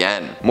heard from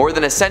again. More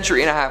than a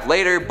century and a half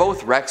later,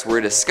 both wrecks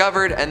were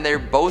discovered and they're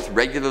both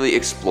regularly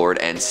explored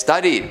and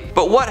studied.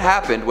 But what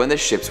happened when the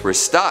ships were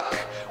stuck?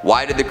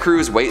 Why did the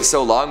crews wait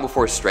so long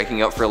before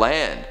striking out for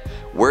land?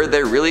 Were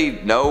there really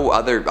no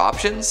other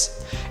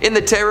options? In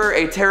The Terror,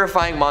 a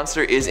terrifying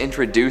monster is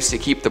introduced to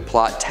keep the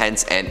plot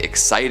tense and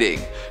exciting.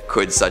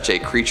 Could such a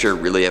creature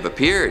really have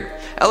appeared?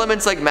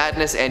 Elements like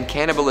madness and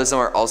cannibalism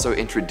are also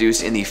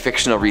introduced in the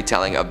fictional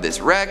retelling of this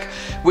wreck,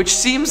 which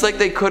seems like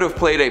they could have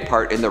played a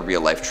part in the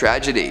real-life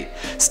tragedy.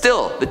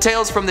 Still, the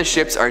tales from the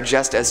ships are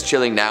just as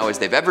chilling now as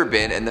they've ever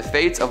been, and the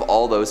fates of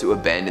all those who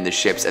abandoned the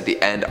ships at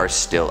the end are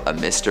still a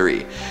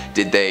mystery.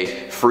 Did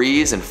they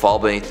freeze and fall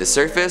beneath the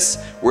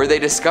surface? Were they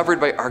discovered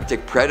by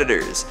Arctic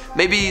predators?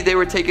 Maybe they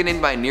were taken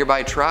in by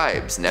nearby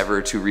tribes,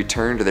 never to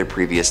return to their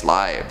previous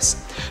lives.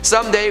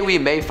 Someday we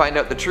may find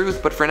out the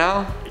truth, but for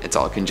now, it's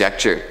all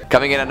conjecture.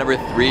 Coming in at number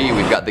 3,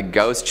 we've got the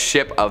ghost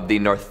ship of the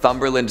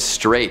Northumberland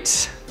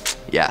Strait.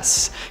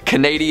 Yes,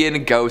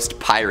 Canadian ghost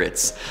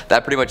pirates.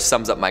 That pretty much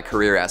sums up my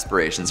career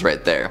aspirations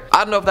right there.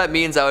 I don't know if that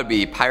means I would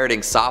be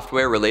pirating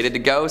software related to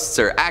ghosts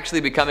or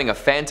actually becoming a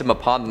phantom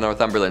upon the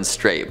Northumberland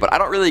Strait, but I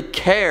don't really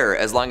care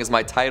as long as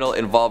my title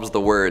involves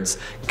the words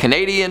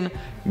Canadian,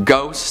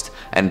 ghost,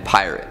 and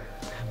pirate.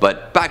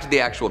 But back to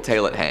the actual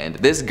tale at hand.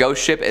 This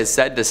ghost ship is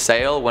said to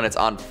sail when it's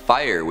on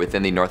fire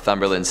within the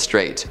Northumberland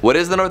Strait. What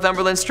is the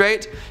Northumberland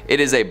Strait? It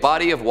is a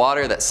body of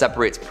water that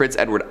separates Prince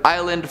Edward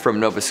Island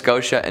from Nova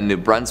Scotia and New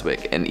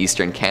Brunswick in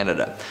eastern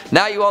Canada.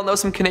 Now you all know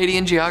some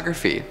Canadian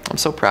geography. I'm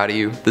so proud of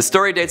you. The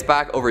story dates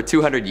back over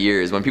 200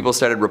 years when people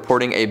started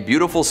reporting a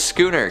beautiful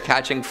schooner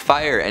catching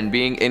fire and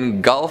being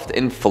engulfed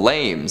in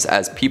flames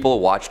as people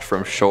watched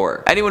from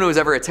shore. Anyone who has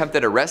ever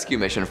attempted a rescue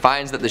mission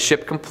finds that the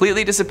ship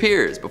completely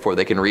disappears before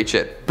they can reach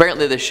it.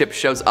 Apparently the ship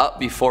shows up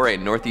before a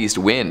northeast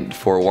wind,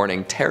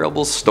 forewarning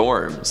terrible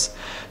storms.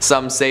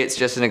 Some say it's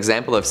just an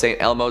example of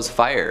St. Elmo's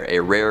fire,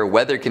 a rare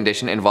weather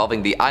condition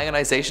involving the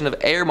ionization of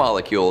air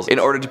molecules in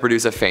order to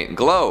produce a faint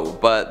glow,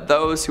 but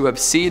those who have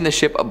seen the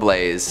ship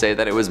ablaze say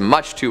that it was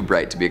much too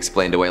bright to be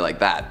explained away like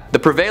that. The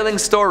prevailing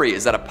story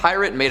is that a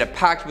pirate made a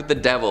pact with the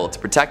devil to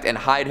protect and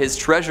hide his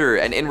treasure,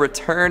 and in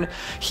return,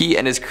 he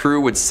and his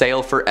crew would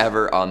sail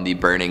forever on the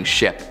burning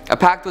ship. A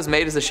pact was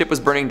made as the ship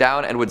was burning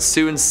down and would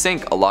soon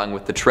sink along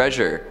with the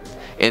treasure.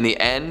 In the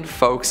end,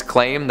 folks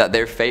claim that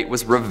their fate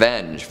was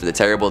revenge for the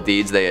terrible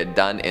deeds they had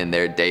done in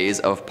their days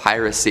of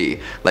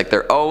piracy, like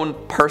their own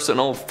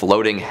personal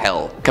floating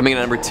hell. Coming in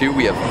at number 2,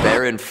 we have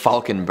Baron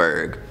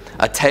Falkenberg,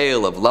 a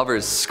tale of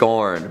lovers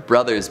scorned,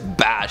 brothers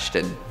bashed,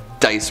 and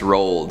dice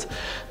rolled.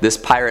 This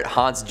pirate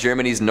haunts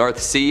Germany's North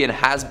Sea and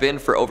has been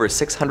for over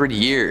 600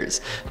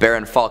 years.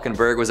 Baron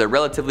Falkenberg was a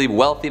relatively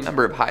wealthy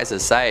member of high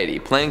society,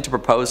 planning to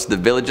propose to the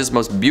village's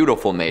most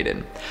beautiful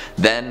maiden.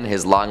 Then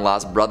his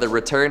long-lost brother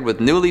returned with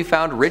newly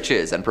found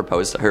riches and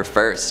proposed to her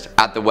first.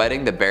 At the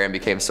wedding, the Baron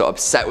became so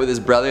upset with his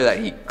brother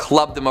that he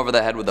clubbed him over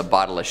the head with a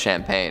bottle of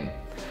champagne.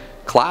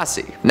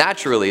 Classy.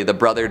 Naturally, the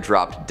brother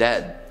dropped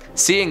dead.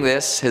 Seeing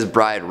this, his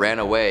bride ran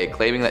away,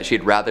 claiming that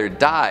she'd rather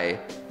die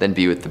than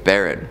be with the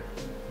Baron.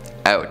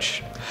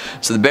 Ouch.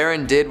 So the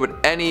Baron did what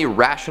any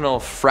rational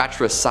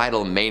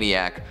fratricidal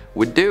maniac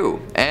would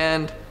do,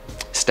 and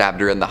stabbed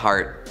her in the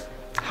heart.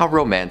 How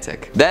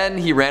romantic. Then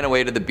he ran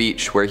away to the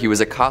beach where he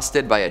was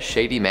accosted by a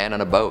shady man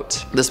on a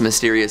boat. This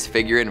mysterious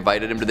figure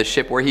invited him to the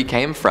ship where he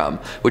came from,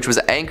 which was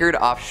anchored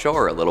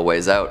offshore a little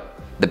ways out.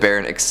 The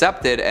Baron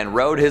accepted and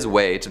rowed his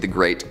way to the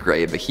great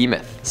grey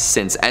behemoth.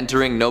 Since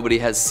entering, nobody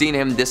has seen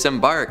him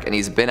disembark, and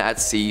he's been at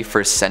sea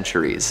for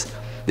centuries.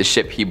 The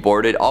ship he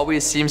boarded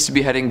always seems to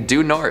be heading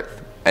due north,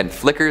 and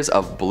flickers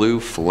of blue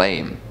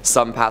flame.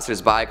 Some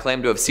passers-by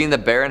claim to have seen the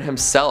Baron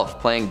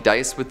himself playing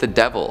dice with the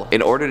devil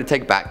in order to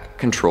take back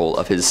control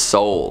of his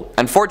soul.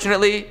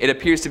 Unfortunately, it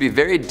appears to be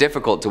very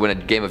difficult to win a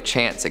game of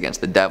chance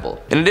against the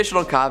devil. An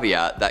additional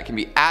caveat that can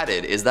be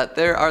added is that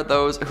there are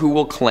those who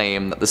will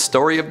claim that the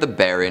story of the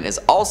Baron is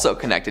also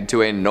connected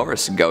to a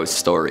Norse ghost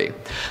story.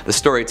 The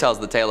story tells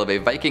the tale of a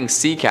Viking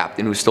sea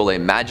captain who stole a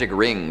magic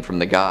ring from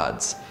the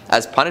gods.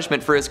 As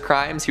punishment for his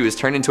crimes, he was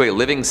turned into a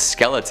living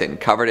skeleton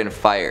covered in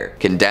fire,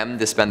 condemned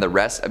to spend the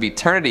rest of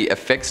eternity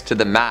affixed to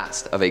the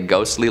mast of a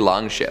ghostly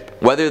longship.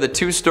 Whether the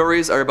two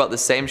stories are about the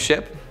same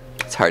ship,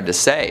 it's hard to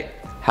say.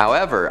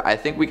 However, I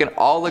think we can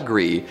all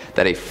agree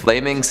that a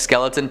flaming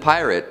skeleton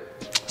pirate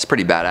is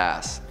pretty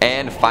badass.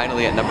 And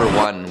finally at number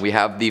 1, we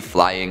have the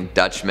Flying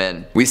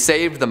Dutchman. We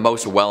saved the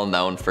most well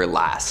known for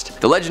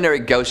last. The legendary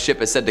ghost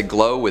ship is said to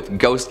glow with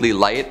ghostly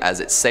light as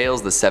it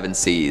sails the 7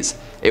 seas.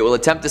 It will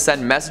attempt to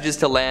send messages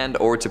to land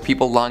or to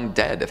people long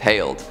dead if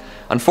hailed.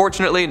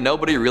 Unfortunately,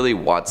 nobody really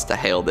wants to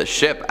hail this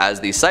ship, as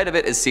the sight of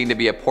it is seen to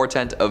be a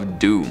portent of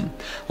doom.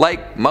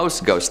 Like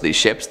most ghostly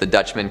ships, the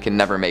Dutchman can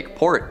never make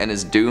port and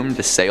is doomed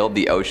to sail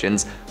the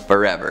oceans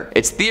forever.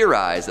 It's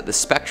theorized that the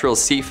spectral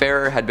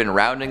seafarer had been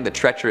rounding the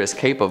treacherous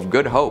Cape of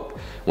Good Hope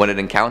when it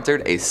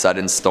encountered a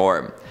sudden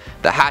storm.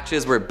 The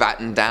hatches were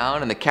battened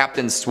down and the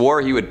captain swore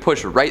he would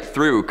push right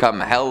through come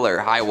hell or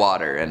high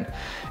water, and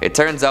it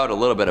turns out a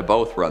little bit of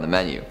both were on the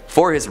menu.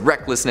 For his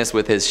recklessness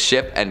with his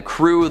ship and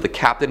crew, the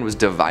captain was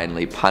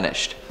divinely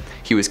punished.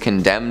 He was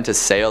condemned to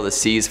sail the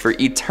seas for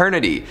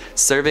eternity,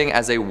 serving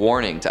as a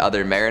warning to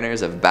other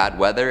mariners of bad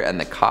weather and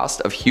the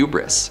cost of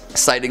hubris.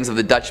 Sightings of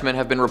the Dutchman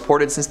have been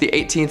reported since the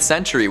 18th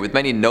century, with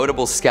many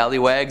notable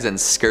scallywags and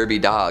scurvy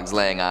dogs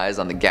laying eyes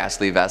on the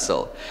ghastly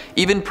vessel.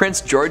 Even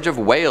Prince George of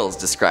Wales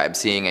described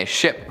seeing a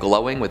ship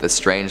glowing with a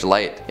strange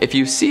light. If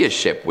you see a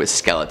ship with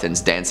skeletons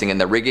dancing in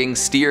the rigging,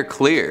 steer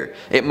clear.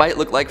 It might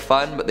look like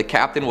fun, but the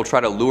captain will try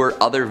to lure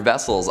other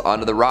vessels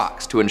onto the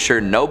rocks to ensure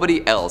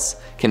nobody else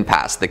can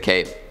pass the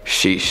cape.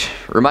 Sheesh.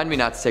 Remind me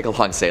not to take a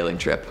long sailing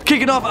trip.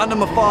 Kicking off at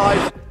number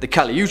 5, the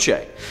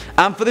Caliuche.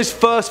 And for this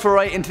first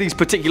foray into these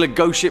particular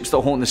ghost ships that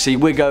haunt the sea,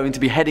 we're going to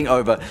be heading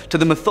over to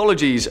the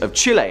mythologies of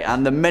Chile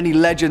and the many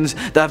legends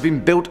that have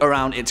been built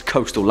around its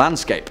coastal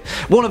landscape.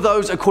 One of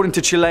those, according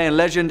to Chilean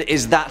legend,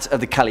 is that of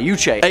the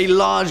Caliuche, a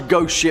large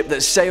ghost ship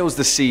that sails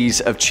the seas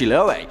of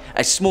Chiloé,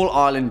 a small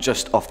island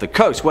just off the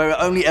coast, where it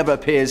only ever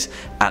appears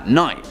at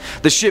night.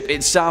 The ship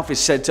itself is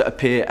said to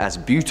appear as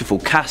beautiful,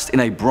 cast in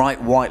a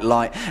bright white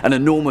light, an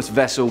enormous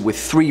vessel with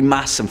 3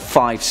 masts and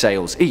 5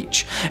 sails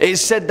each. It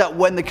is said that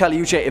when the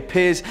Caliuche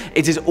appears,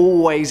 it is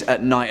always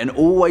at night and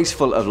always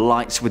full of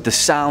lights, with the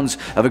sounds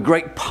of a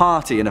great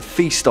party and a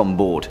feast on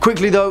board.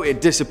 Quickly though,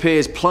 it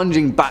disappears,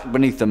 plunging back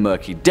beneath the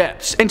murky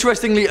depths.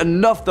 Interestingly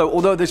enough though,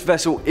 although this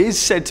vessel is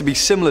said to be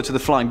similar to the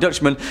Flying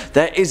Dutchman,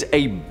 there is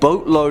a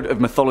boatload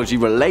of mythology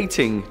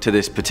relating to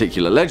this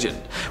particular legend.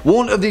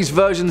 One of these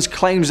versions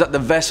claims that the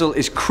vessel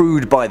is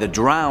crewed by the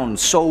drowned,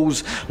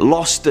 souls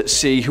lost at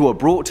sea, who are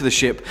brought to the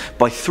ship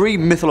by 3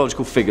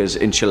 mythological figures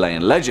in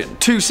Chilean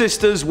legend. 2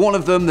 sisters, one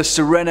of them the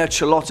Sirena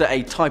Charlotta,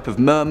 a type of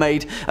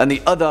mermaid, and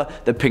the other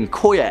the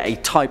Pincoya, a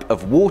type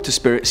of water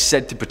spirit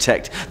said to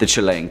protect the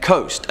Chilean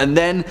coast. And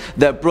then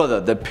their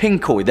brother, the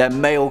Pincoy, their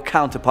male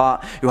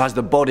counterpart, who has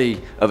the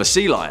body of a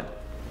sea lion.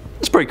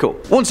 It's pretty cool.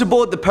 Once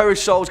aboard, the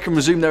perished souls can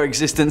resume their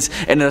existence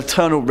in an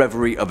eternal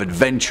reverie of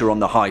adventure on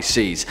the high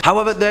seas.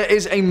 However, there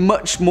is a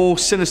much more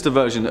sinister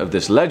version of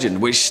this legend,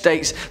 which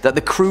states that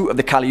the crew of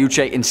the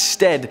Caliuche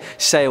instead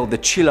sailed the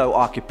Chiloé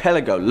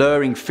archipelago,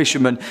 luring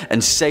fishermen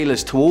and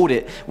sailors toward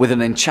it with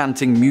an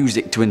enchanting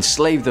music to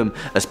enslave them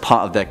as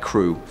part of their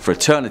crew for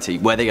eternity,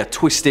 where they are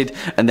twisted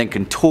and then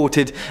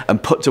contorted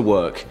and put to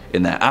work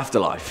in their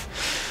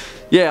afterlife.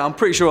 Yeah, I'm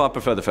pretty sure I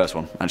prefer the first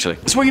one, actually.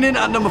 Swinging in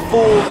at number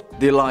 4,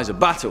 the Eliza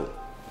Battle.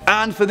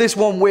 And for this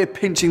one, we're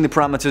pinching the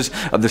parameters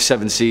of the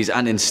 7 seas,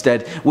 and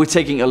instead we're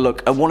taking a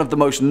look at one of the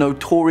most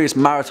notorious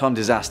maritime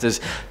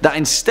disasters that,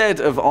 instead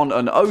of on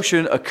an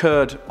ocean,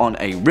 occurred on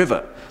a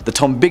river. The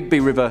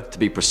Tombigbee River, to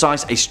be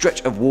precise, a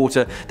stretch of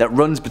water that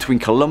runs between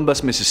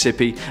Columbus,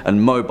 Mississippi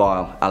and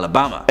Mobile,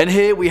 Alabama. And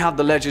here we have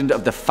the legend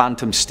of the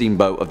phantom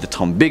steamboat of the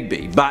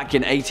Tombigbee. Back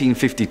in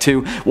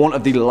 1852, one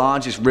of the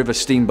largest river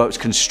steamboats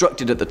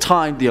constructed at the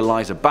time, the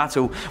Eliza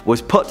Battle,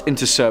 was put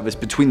into service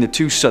between the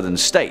 2 southern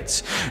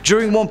states.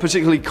 During one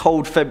particularly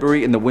cold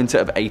February in the winter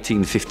of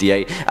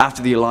 1858,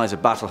 after the Eliza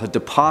Battle had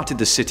departed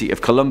the city of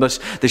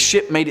Columbus, the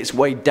ship made its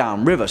way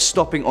downriver,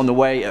 stopping on the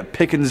way at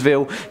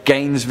Pickensville,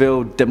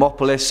 Gainesville,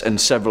 Demopolis, Demopolis and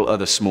several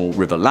other small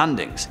river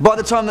landings. By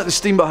the time that the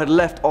steamboat had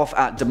left off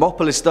at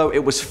Demopolis though,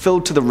 it was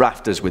filled to the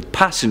rafters with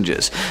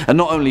passengers, and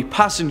not only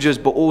passengers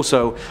but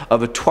also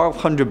over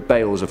 1,200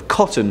 bales of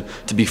cotton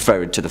to be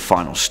ferried to the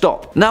final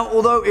stop. Now,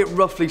 although it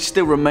roughly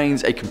still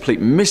remains a complete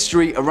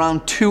mystery,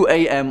 around 2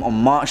 AM on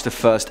March the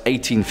 1st,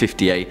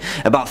 1858,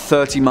 about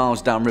 30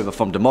 miles downriver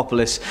from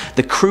Demopolis,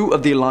 the crew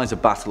of the Eliza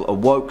Battle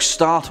awoke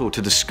startled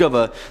to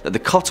discover that the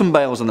cotton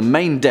bales on the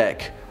main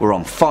deck were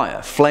on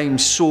fire.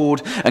 Flames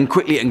soared and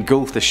quickly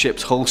engulfed the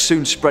ship's hull,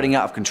 soon spreading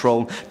out of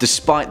control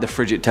despite the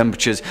frigid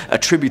temperatures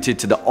attributed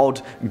to the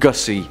odd,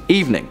 gusty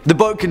evening. The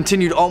boat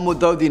continued onward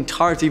though, the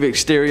entirety of the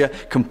exterior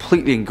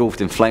completely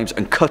engulfed in flames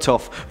and cut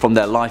off from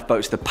their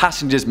lifeboats. The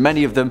passengers,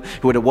 many of them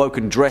who had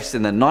awoken dressed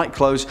in their night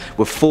clothes,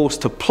 were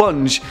forced to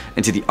plunge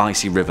into the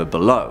icy river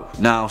below.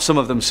 Now, some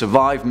of them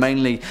survived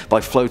mainly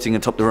by floating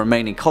atop the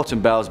remaining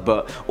cotton bales,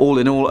 but all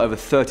in all, over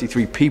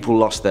 33 people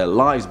lost their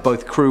lives,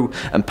 both crew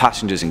and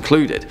passengers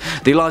included.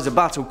 The Eliza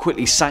Battle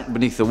quickly sank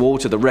beneath the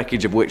water, the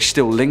wreckage of which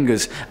still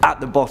lingers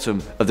at the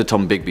bottom of the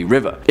Tombigbee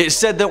River. It's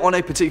said that on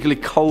a particularly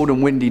cold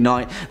and windy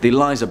night, the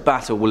Eliza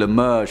Battle will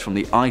emerge from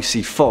the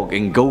icy fog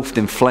engulfed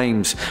in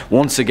flames,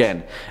 once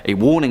again a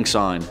warning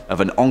sign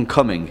of an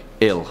oncoming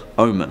ill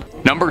omen.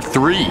 Number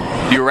 3.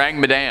 The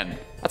Orang Medan.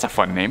 That's a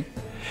fun name.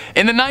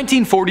 In the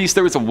 1940s,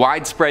 there was a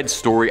widespread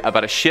story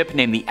about a ship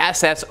named the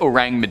SS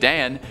Orang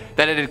Medan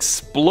that had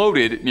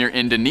exploded near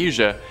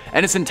Indonesia,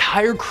 and its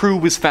entire crew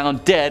was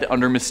found dead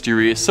under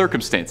mysterious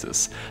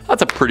circumstances.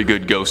 That's a pretty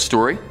good ghost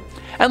story.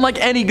 And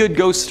like any good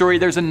ghost story,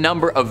 there's a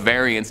number of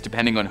variants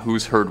depending on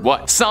who's heard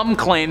what. Some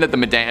claim that the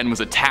Medan was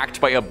attacked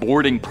by a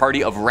boarding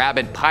party of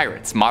rabid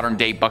pirates, modern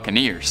day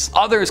buccaneers.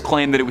 Others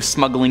claim that it was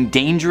smuggling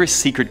dangerous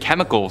secret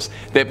chemicals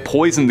that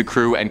poisoned the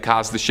crew and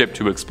caused the ship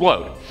to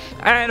explode.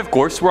 And of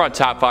course, we're on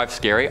Top 5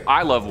 Scary.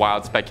 I love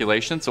wild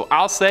speculation, so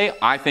I'll say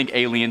I think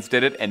aliens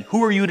did it, and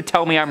who are you to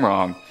tell me I'm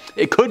wrong?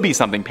 It could be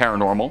something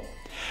paranormal.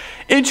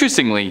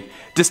 Interestingly,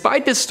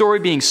 despite this story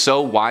being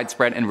so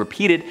widespread and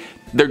repeated,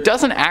 there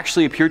doesn't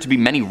actually appear to be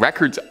many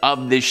records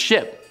of this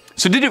ship.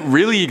 So did it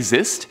really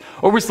exist?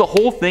 Or was the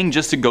whole thing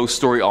just a ghost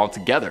story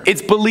altogether?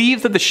 It's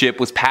believed that the ship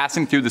was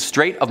passing through the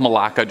Strait of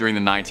Malacca during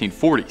the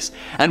 1940s,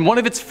 and one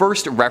of its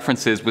first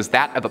references was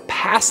that of a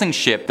passing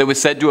ship that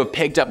was said to have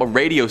picked up a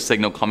radio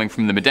signal coming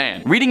from the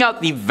Medan, reading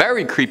out the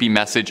very creepy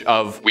message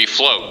of, "We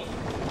float.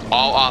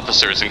 All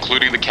officers,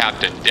 including the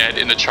captain, dead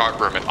in the chart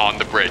room and on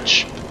the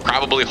bridge.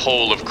 Probably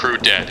whole of crew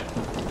dead.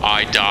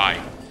 I die."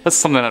 That's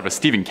something out of a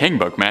Stephen King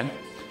book, man.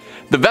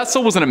 The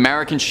vessel was an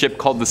American ship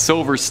called the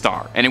Silver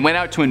Star, and it went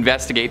out to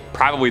investigate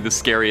probably the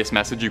scariest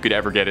message you could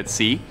ever get at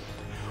sea.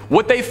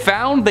 What they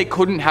found, they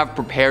couldn't have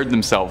prepared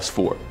themselves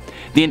for.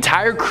 The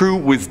entire crew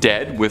was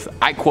dead with,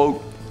 I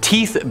quote,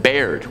 "teeth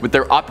bared, with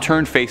their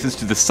upturned faces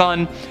to the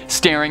sun,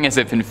 staring as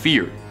if in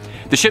fear."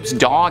 The ship's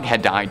dog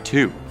had died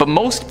too. But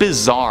most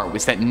bizarre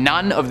was that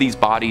none of these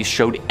bodies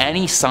showed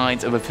any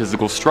signs of a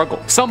physical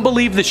struggle. Some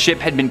believe the ship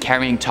had been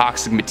carrying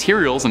toxic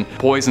materials and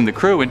poisoned the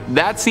crew, and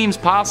that seems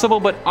possible,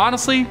 but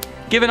honestly,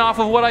 given off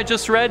of what I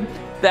just read,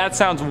 that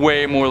sounds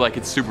way more like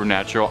it's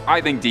supernatural.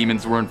 I think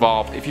demons were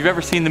involved. If you've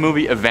ever seen the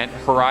movie Event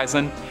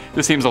Horizon,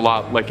 this seems a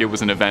lot like it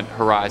was an Event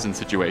Horizon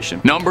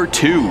situation. Number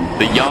 2,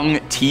 the Young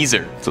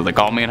Teaser. So they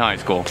called me in high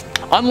school.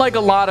 Unlike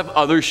a lot of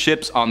other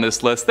ships on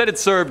this list that had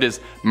served as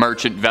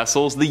merchant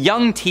vessels, the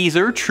Young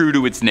Teaser, true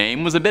to its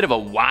name, was a bit of a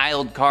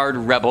wild card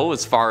rebel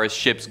as far as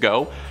ships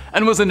go,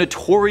 and was a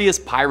notorious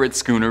pirate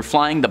schooner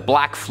flying the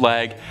Black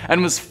Flag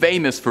and was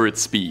famous for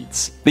its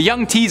speeds. The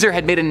Young Teaser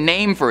had made a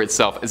name for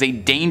itself as a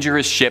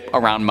dangerous ship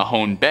around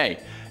Mahone Bay,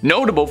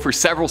 notable for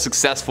several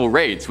successful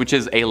raids, which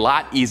is a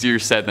lot easier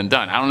said than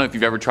done. I don't know if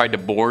you've ever tried to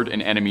board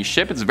an enemy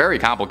ship, it's very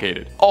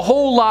complicated. A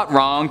whole lot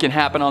wrong can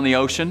happen on the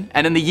ocean,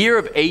 and in the year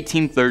of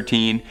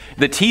 1813,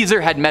 the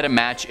Teaser had met a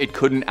match it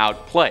couldn't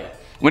outplay,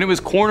 when it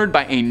was cornered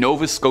by a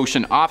Nova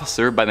Scotian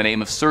officer by the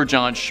name of Sir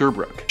John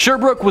Sherbrooke.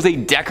 Sherbrooke was a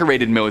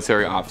decorated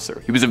military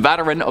officer. He was a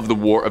veteran of the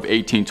War of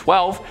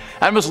 1812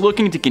 and was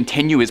looking to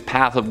continue his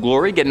path of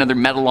glory, get another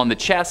medal on the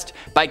chest,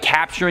 by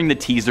capturing the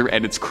Teaser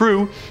and its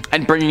crew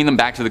and bringing them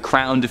back to the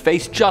crown to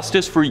face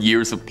justice for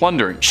years of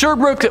plundering.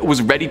 Sherbrooke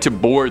was ready to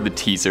board the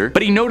Teaser,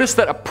 but he noticed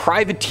that a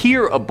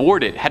privateer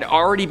aboard it had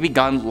already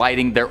begun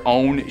lighting their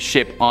own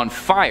ship on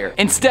fire.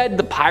 Instead,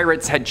 the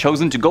pirates had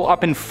chosen to go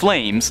up in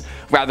flames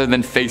rather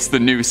than face the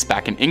noose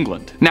back in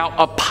England. Now,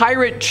 a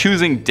pirate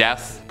choosing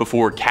death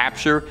before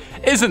capture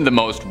isn't the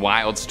most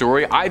wild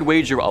story. I'd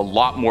wager a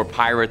lot more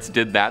pirates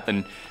did that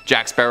than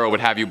Jack Sparrow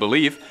would have you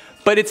believe,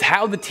 but it's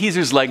how the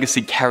Teaser's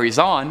legacy carries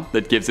on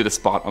that gives it a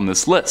spot on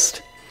this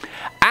list.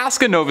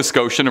 Ask a Nova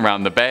Scotian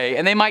around the bay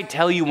and they might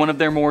tell you one of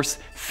their more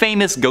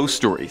famous ghost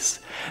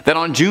stories. That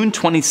on June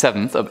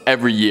 27th of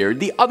every year,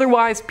 the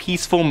otherwise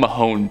peaceful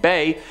Mahone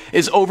Bay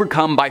is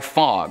overcome by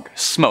fog,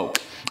 smoke,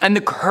 and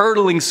the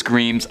curdling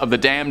screams of the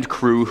damned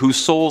crew whose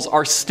souls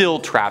are still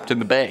trapped in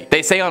the bay.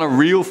 They say on a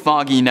real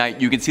foggy night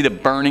you can see the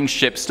burning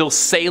ship still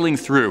sailing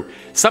through.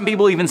 Some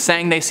people even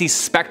saying they see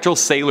spectral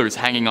sailors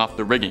hanging off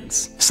the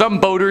riggings. Some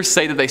boaters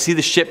say that they see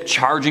the ship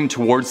charging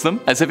towards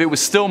them as if it was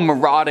still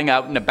marauding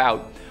out and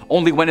about,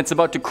 only when it's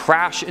about to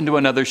crash into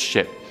another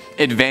ship,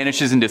 it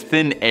vanishes into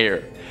thin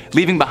air,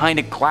 leaving behind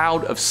a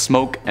cloud of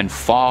smoke and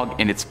fog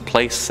in its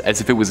place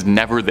as if it was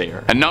never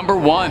there. And number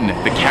 1,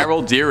 the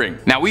Carol Deering.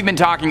 Now, we've been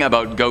talking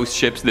about ghost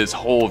ships this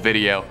whole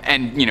video,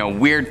 and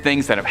weird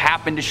things that have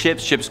happened to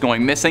ships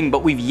going missing,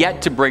 but we've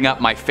yet to bring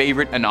up my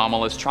favorite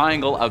anomalous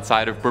triangle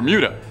outside of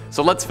Bermuda.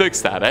 So let's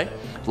fix that, eh?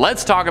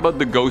 Let's talk about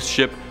the ghost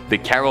ship, the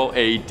Carol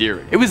A.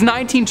 Deering. It was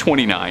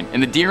 1929,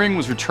 and the Deering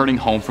was returning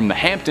home from the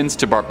Hamptons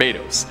to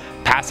Barbados,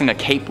 passing a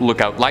Cape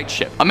Lookout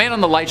lightship. A man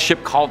on the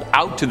lightship called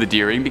out to the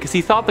Deering because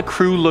he thought the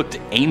crew looked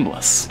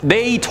aimless.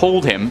 They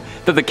told him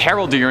that the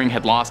Carol Deering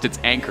had lost its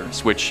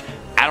anchors, which,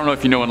 I don't know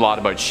if you know a lot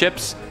about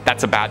ships,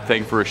 that's a bad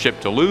thing for a ship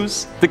to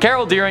lose. The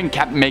Carol Deering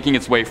kept making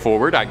its way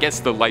forward. I guess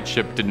the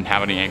lightship didn't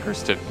have any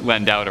anchors to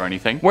lend out or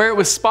anything, where it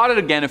was spotted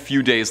again a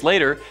few days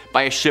later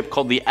by a ship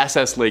called the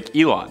SS Lake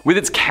Elon, with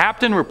its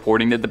captain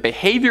reporting that the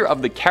behavior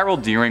of the Carol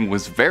Deering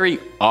was very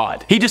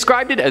odd. He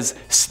described it as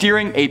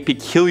steering a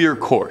peculiar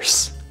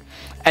course.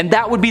 And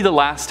that would be the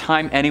last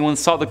time anyone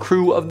saw the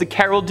crew of the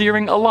Carol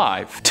Deering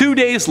alive. 2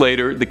 days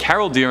later, the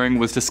Carol Deering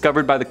was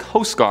discovered by the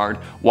Coast Guard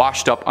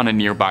washed up on a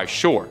nearby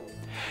shore.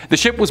 The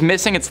ship was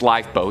missing its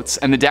lifeboats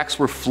and the decks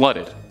were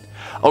flooded.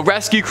 A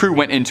rescue crew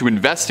went in to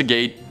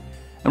investigate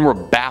and were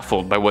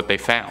baffled by what they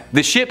found.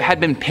 The ship had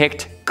been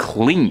picked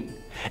clean.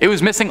 It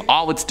was missing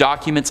all its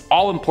documents,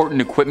 all important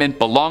equipment,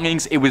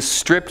 belongings. It was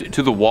stripped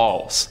to the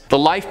walls. The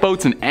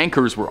lifeboats and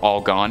anchors were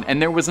all gone,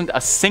 and there wasn't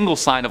a single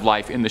sign of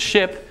life in the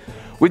ship,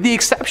 with the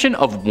exception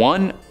of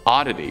one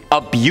oddity.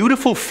 A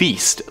beautiful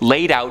feast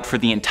laid out for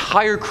the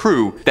entire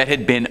crew that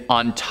had been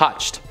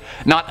untouched.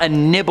 Not a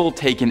nibble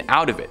taken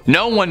out of it.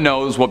 No one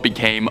knows what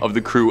became of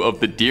the crew of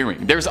the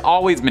Deering. There's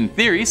always been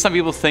theories. Some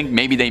people think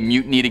maybe they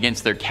mutinied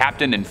against their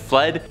captain and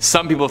fled.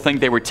 Some people think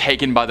they were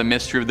taken by the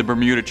mystery of the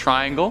Bermuda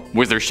Triangle.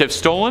 Was their ship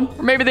stolen?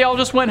 Or maybe they all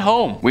just went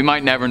home. We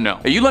might never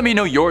know. You let me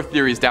know your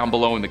theories down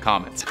below in the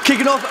comments.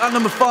 Kicking off at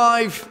number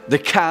 5, the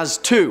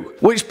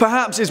Kaz-2, which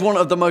perhaps is one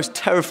of the most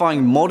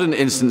terrifying modern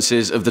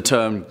instances of the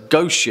term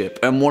ghost ship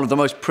and one of the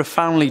most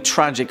profoundly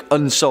tragic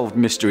unsolved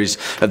mysteries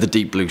of the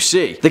deep blue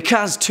sea. The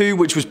Kaz-2,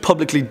 which was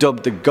publicly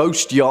dubbed the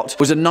Ghost Yacht,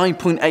 was a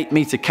 9.8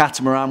 meter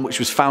catamaran which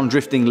was found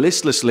drifting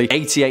listlessly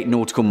 88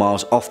 nautical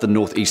miles off the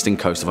northeastern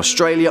coast of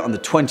Australia on the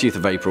 20th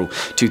of April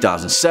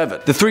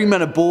 2007. The 3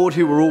 men aboard,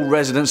 who were all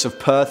residents of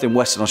Perth in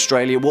Western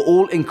Australia, were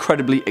all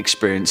incredibly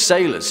experienced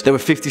sailors. They were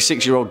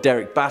 56-year-old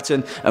Derek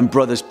Batten and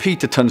brothers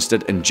Peter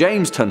Tunstall and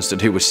James Tunstall,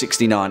 who were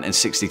 69 and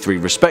 63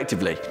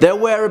 respectively. Their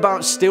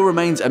whereabouts still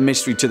remains a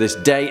mystery to this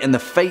day, and the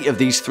fate of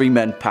these 3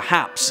 men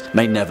perhaps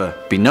may never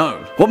be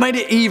known. What made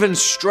it even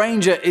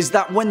stranger is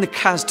that when the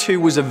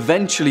Kaz-2 was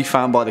eventually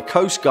found by the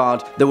Coast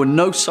Guard, there were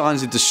no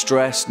signs of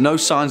distress, no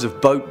signs of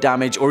boat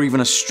damage, or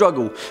even a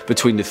struggle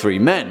between the 3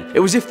 men.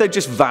 It was as if they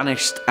just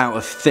vanished out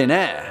of thin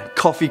air.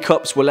 Coffee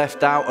cups were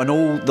left out and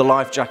all the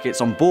life jackets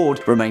on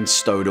board remained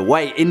stowed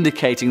away,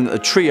 indicating that the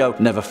trio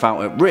never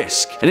felt at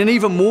risk. In an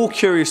even more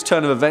curious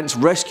turn of events,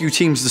 rescue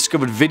teams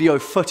discovered video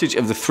footage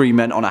of the 3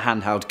 men on a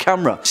handheld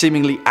camera,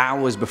 seemingly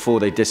hours before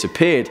they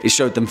disappeared. It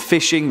showed them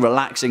fishing,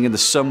 relaxing in the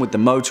sun with the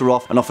motor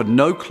off, and offered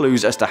no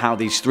clues as to how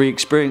these 3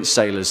 experienced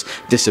sailors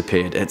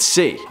disappeared at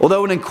sea.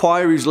 Although an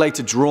inquiry was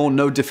later drawn,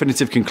 no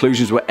definitive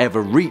conclusions were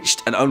ever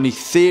reached, and only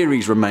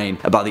theories remain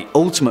about the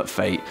ultimate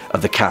fate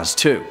of the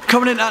Kaz-2.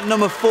 Coming in at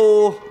number 4,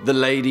 the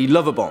Lady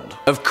Loverbond.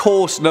 Of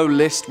course, no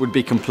list would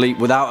be complete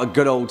without a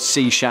good old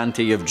sea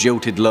shanty of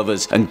jilted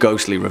lovers and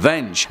ghostly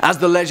revenge. As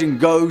the legend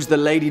goes, the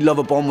Lady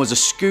Loverbond was a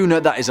schooner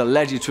that is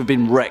alleged to have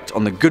been wrecked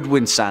on the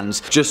Goodwin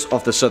Sands just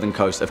off the southern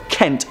coast of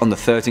Kent on the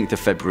 13th of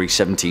February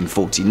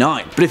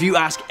 1749. But if you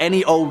ask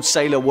any old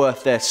sailor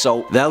worth their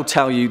salt, they'll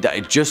tell you that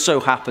it just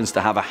so happens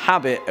to have a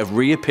habit of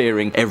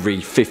reappearing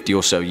every 50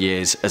 or so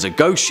years as a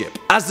ghost ship.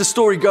 As the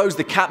story goes,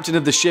 the captain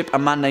of the ship, a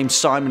man named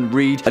Simon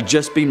Reed, had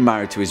just been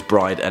married to his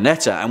bride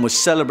Annetta and was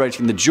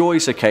celebrating the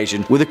joyous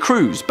occasion with a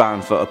cruise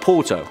bound for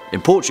Oporto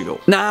in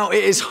Portugal. Now,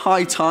 it is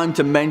high time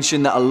to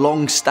mention that a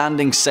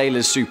long-standing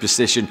sailor's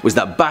superstition was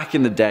that back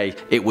in the day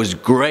it was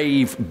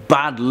grave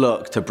bad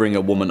luck to bring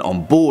a woman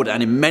on board,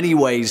 and in many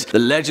ways the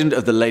legend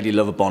of the Lady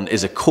Loverbond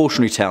is a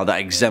cautionary tale that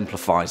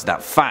exemplifies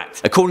that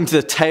fact. According to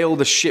the tale,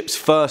 the ship's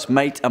first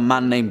mate, a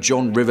man named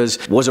John Rivers,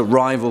 was a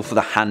rival for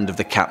the hand of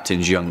the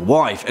captain's young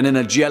wife, and in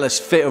a jealous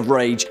fit of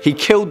rage he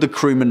killed the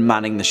crewman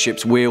manning the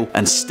ship's wheel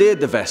and steered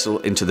the vessel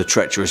into the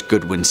treacherous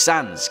Goodwin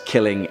Sands,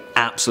 killing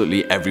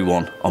absolutely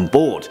everyone on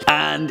board.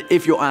 And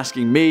if you're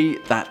asking me,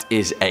 that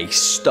is a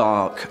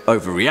stark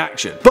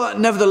overreaction. But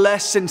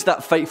nevertheless, since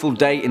that fateful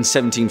day in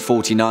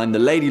 1749, the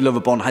Lady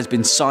Loverbond has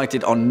been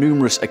sighted on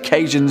numerous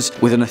occasions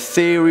with an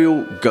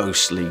ethereal,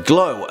 ghostly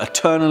glow,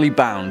 eternally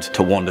bound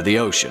to wander the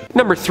ocean.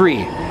 Number 3.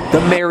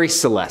 The Mary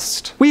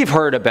Celeste. We've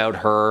heard about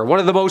her. One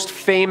of the most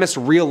famous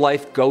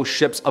real-life ghost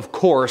ships, of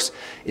course,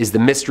 is the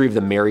mystery of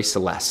the Mary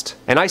Celeste.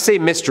 And I say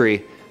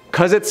mystery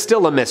because it's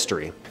still a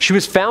mystery. She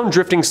was found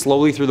drifting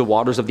slowly through the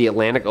waters of the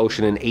Atlantic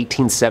Ocean in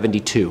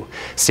 1872,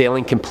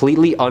 sailing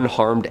completely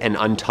unharmed and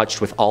untouched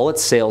with all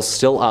its sails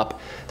still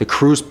up, the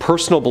crew's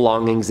personal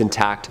belongings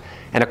intact,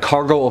 and a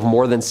cargo of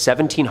more than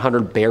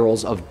 1,700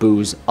 barrels of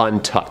booze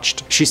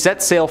untouched. She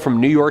set sail from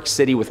New York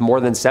City with more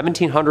than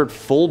 1,700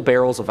 full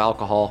barrels of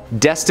alcohol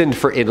destined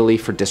for Italy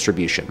for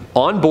distribution.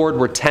 On board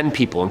were 10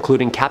 people,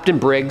 including Captain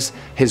Briggs,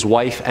 his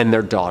wife, and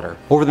their daughter.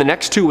 Over the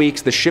next 2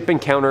 weeks, the ship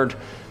encountered,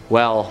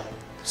 well,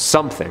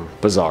 something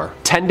bizarre.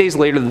 10 days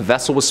later, the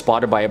vessel was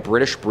spotted by a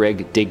British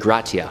brig, De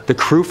Gratia. The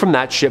crew from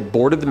that ship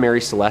boarded the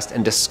Mary Celeste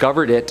and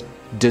discovered it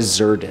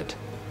deserted.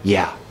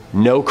 Yeah,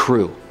 no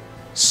crew.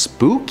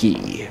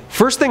 Spooky.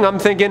 First thing I'm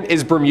thinking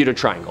is Bermuda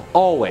Triangle.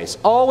 Always,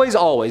 always,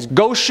 always.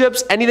 Ghost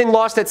ships, anything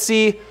lost at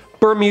sea,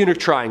 Bermuda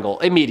Triangle,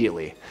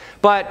 immediately.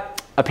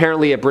 But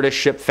apparently a British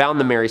ship found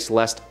the Mary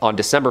Celeste on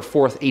December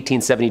 4th,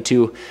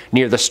 1872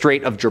 near the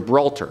Strait of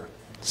Gibraltar.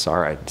 It's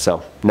alright,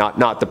 so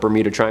not the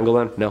Bermuda Triangle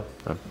then? No?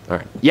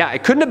 Alright. Yeah,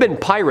 it couldn't have been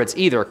pirates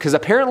either, because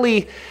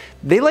apparently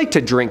they like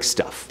to drink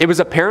stuff. It was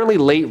apparently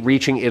late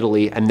reaching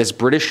Italy, and this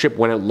British ship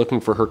went out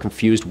looking for her,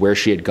 confused where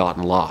she had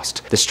gotten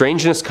lost. The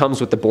strangeness comes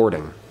with the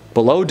boarding.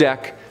 Below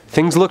deck,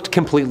 things looked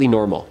completely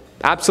normal.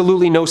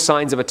 Absolutely no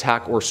signs of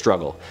attack or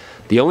struggle.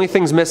 The only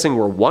things missing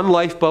were one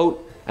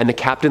lifeboat and the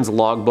captain's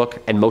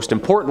logbook, and most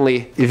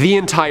importantly, the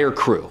entire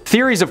crew.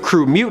 Theories of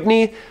crew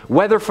mutiny,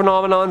 weather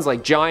phenomenons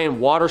like giant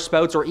water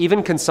spouts, or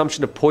even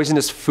consumption of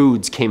poisonous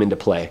foods came into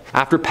play.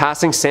 After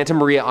passing Santa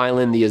Maria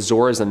Island, the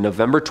Azores, on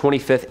November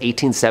 25th,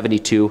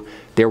 1872,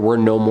 there were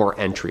no more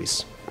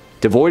entries.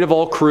 Devoid of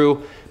all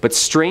crew, but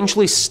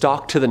strangely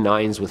stocked to the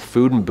nines with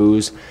food and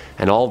booze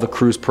and all the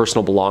crew's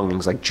personal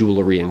belongings like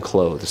jewelry and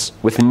clothes.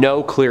 With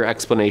no clear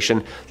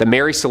explanation, the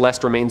Mary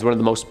Celeste remains one of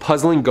the most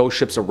puzzling ghost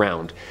ships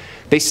around.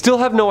 They still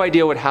have no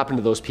idea what happened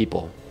to those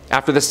people.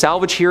 After the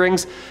salvage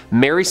hearings,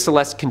 Mary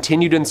Celeste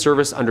continued in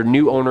service under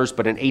new owners,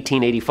 but in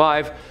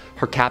 1885,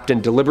 her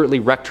captain deliberately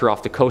wrecked her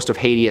off the coast of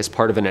Haiti as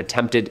part of an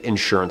attempted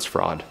insurance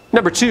fraud.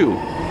 Number 2.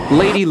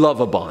 Lady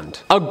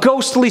Lovabond. A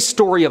ghostly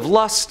story of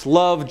lust,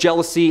 love,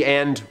 jealousy,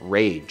 and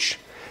rage.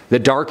 The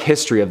dark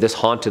history of this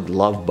haunted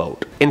love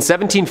boat. In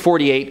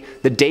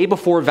 1748, the day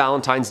before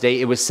Valentine's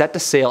Day, it was set to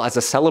sail as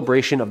a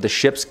celebration of the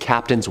ship's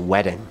captain's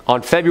wedding.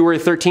 On February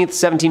 13th,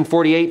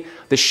 1748,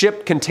 the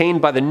ship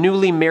contained by the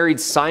newly married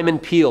Simon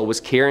Peel was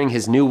carrying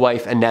his new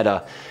wife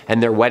Annetta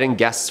and their wedding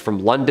guests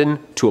from London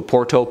to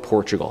Oporto,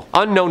 Portugal.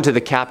 Unknown to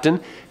the captain,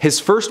 his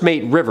first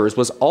mate Rivers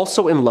was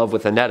also in love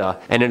with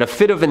Annetta, and in a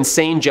fit of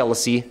insane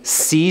jealousy,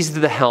 seized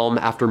the helm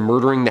after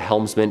murdering the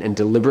helmsman and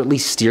deliberately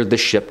steered the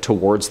ship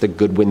towards the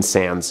Goodwin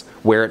Sands,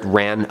 where it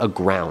ran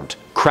aground,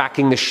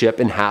 cracking the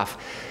ship in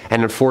half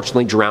and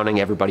unfortunately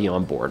drowning everybody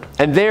on board.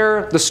 And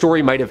there, the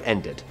story might have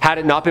ended, had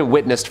it not been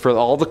witnessed for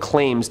all the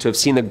claims to have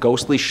seen the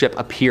ghostly ship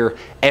appear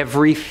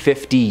every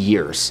 50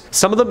 years.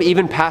 Some of them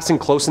even passing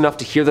close enough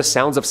to hear the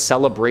sounds of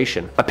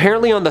celebration.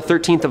 Apparently on the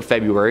 13th of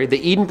February, the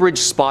Edenbridge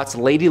spots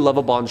Lady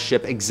Lovabond's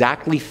ship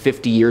exactly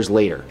 50 years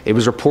later. It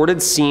was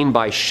reported seen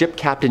by ship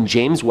captain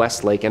James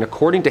Westlake, and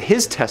according to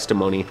his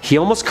testimony, he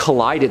almost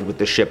collided with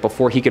the ship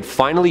before he could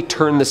finally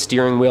turn the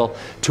steering wheel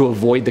to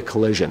avoid the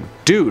collision.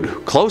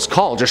 Dude, close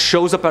call, just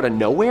shows up out of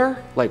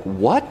nowhere? Like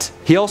what?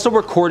 He also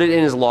recorded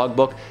in his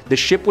logbook the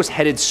ship was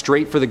headed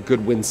straight for the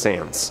Goodwin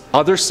Sands.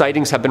 Other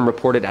sightings have been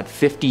reported at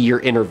 50-year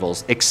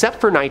intervals, except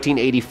for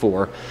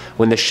 1984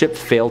 when the ship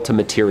failed to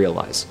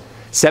materialize.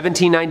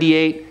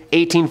 1798,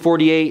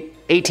 1848,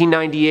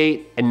 1898,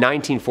 and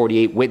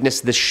 1948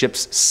 witnessed the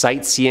ship's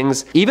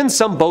sightseeings. Even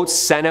some boats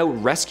sent out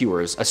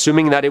rescuers,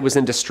 assuming that it was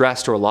in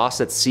distress or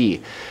lost at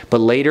sea, but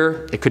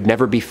later it could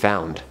never be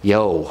found.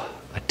 Yo.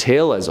 A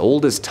tale as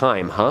old as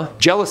time, huh?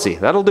 Jealousy,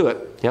 that'll do it.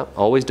 Yep,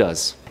 always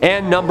does.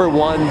 And number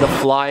 1, the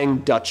Flying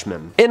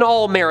Dutchman. In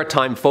all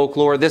maritime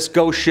folklore, this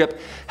ghost ship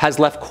has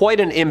left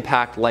quite an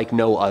impact like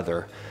no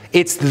other.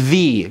 It's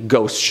the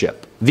ghost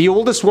ship, the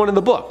oldest one in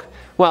the book.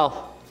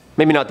 Well,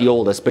 maybe not the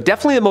oldest, but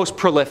definitely the most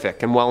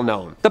prolific and well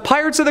known. The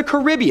Pirates of the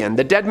Caribbean,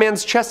 the Dead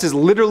Man's Chest, is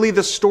literally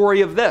the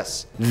story of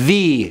this.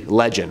 The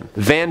legend,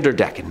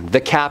 Vanderdecken, the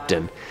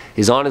captain,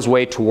 is on his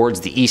way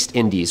towards the East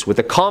Indies with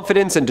a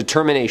confidence and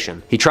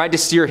determination. He tried to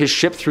steer his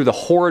ship through the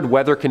horrid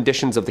weather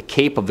conditions of the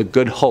Cape of the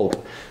Good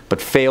Hope, but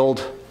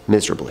failed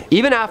miserably.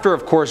 Even after,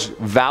 of course,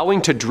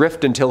 vowing to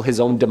drift until his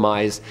own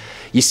demise,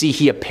 you see,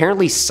 he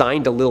apparently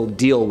signed a little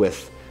deal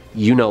with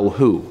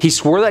you-know-who. He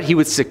swore that he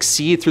would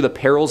succeed through the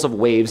perils of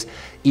waves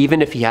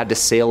even if he had to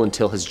sail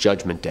until his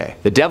judgment day.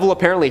 The devil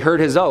apparently heard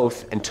his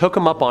oath and took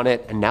him up on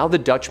it, and now the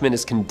Dutchman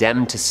is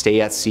condemned to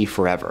stay at sea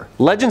forever.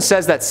 Legend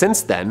says that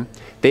since then,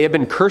 they have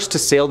been cursed to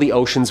sail the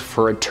oceans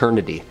for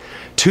eternity.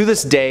 To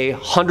this day,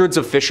 hundreds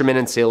of fishermen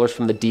and sailors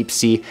from the deep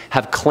sea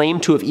have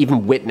claimed to have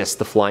even witnessed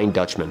the Flying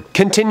Dutchman,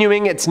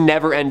 continuing its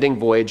never-ending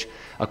voyage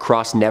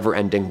across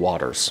never-ending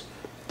waters.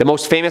 The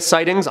most famous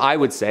sightings, I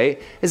would say,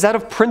 is that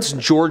of Prince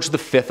George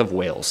V of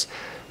Wales.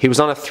 He was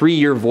on a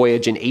 3-year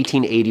voyage in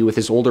 1880 with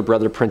his older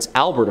brother Prince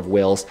Albert of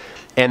Wales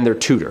and their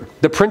tutor.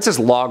 The prince's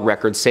log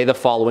records say the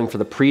following for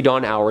the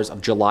pre-dawn hours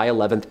of July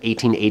 11,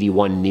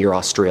 1881 near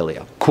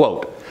Australia.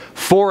 Quote,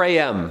 4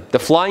 a.m. The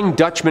Flying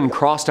Dutchman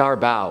crossed our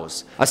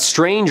bows. A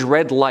strange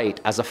red light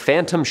as a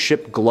phantom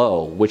ship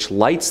glow, which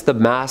lights the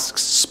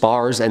masts,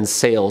 spars, and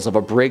sails of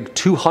a brig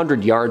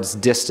 200 yards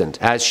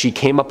distant as she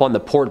came up on the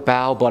port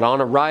bow, but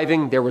on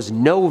arriving there was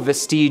no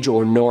vestige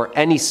or nor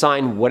any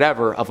sign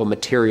whatever of a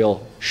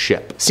material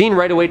ship. Seen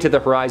right away to the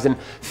horizon,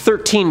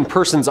 13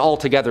 persons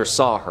altogether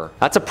saw her.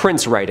 That's a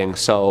Prince writing,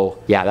 so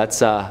yeah, that's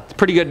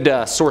pretty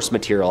good source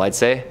material, I'd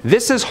say.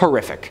 This is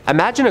horrific.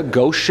 Imagine a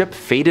ghost ship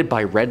faded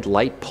by red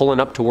light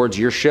pulling up towards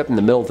your ship in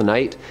the middle of the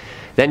night,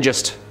 then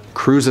just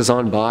cruises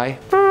on by.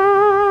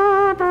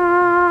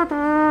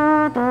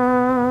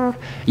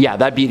 Yeah,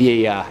 that'd be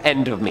the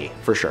end of me,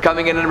 for sure.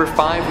 Coming in at number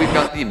 5, we've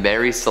got the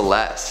Mary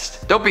Celeste.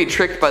 Don't be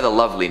tricked by the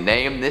lovely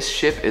name, this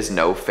ship is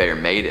no fair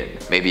maiden.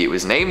 Maybe it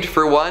was named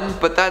for one,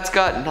 but that's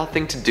got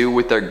nothing to do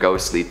with their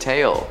ghostly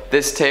tale.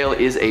 This tale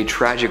is a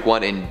tragic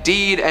one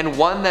indeed, and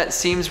one that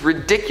seems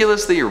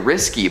ridiculously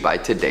risky by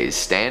today's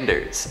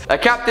standards. A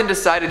captain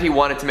decided he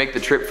wanted to make the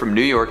trip from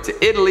New York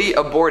to Italy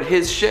aboard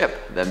his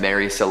ship, the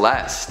Mary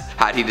Celeste.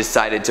 Had he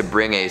decided to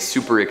bring a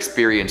super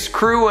experienced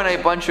crew and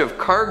a bunch of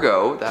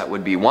cargo, that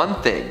would be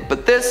one thing,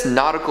 but this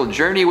nautical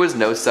journey was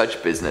no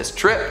such business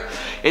trip.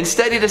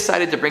 Instead, he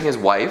decided to bring his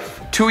wife,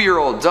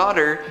 2-year-old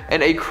daughter,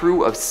 and a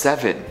crew of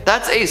 7.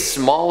 That's a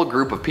small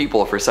group of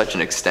people for such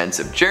an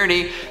extensive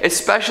journey,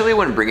 especially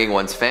when bringing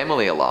one's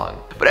family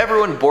along. But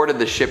everyone boarded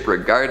the ship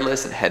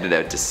regardless and headed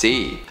out to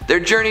sea. Their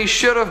journey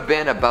should have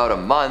been about a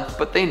month,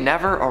 but they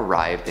never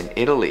arrived in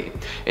Italy.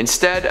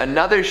 Instead,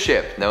 another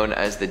ship known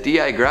as the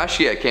Dei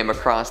Gratia came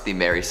across the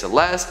Mary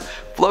Celeste,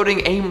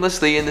 floating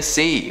aimlessly in the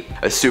sea.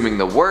 Assuming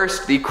the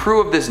worst, the crew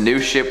of this new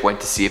ship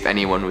went to see if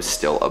anyone was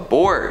still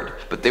aboard.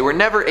 But they were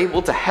never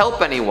able to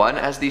help anyone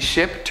as the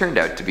ship turned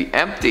out to be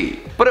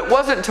empty. But it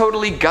wasn't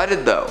totally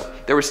gutted though.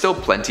 There were still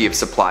plenty of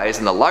supplies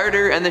in the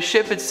larder and the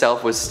ship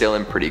itself was still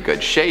in pretty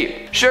good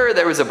shape. Sure,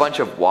 there was a bunch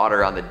of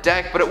water on the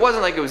deck, but it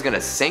wasn't like it was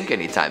gonna sink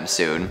anytime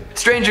soon.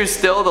 Stranger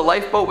still, the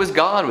lifeboat was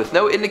gone with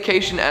no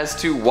indication as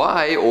to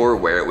why or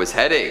where it was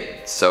heading.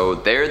 So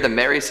there the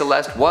Mary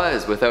Celeste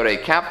was, without a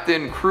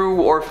captain,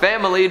 crew, or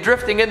family,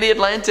 drifting in the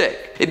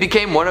Atlantic. It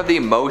became one of the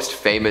most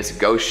famous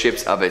ghost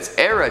ships of its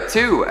era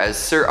too, as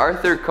Sir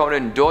Arthur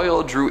Conan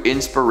Doyle drew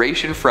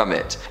inspiration from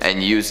it,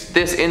 and used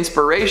this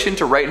inspiration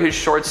to write his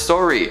short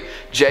story,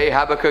 J.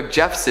 Habakkuk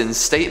Jeffson's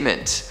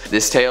Statement.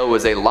 This tale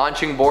was a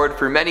launching board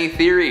for many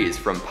theories,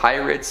 from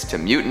pirates to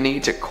mutiny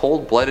to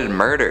cold-blooded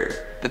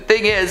murder. The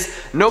thing is,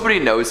 nobody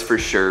knows for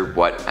sure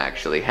what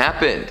actually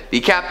happened.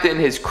 The captain,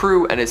 his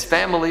crew, and his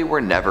family were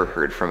never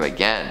heard from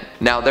again.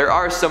 Now, there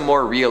are some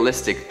more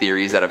realistic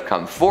theories that have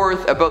come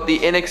forth about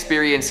the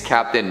inexperienced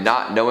captain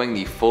not knowing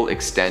the full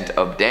extent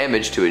of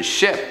damage to his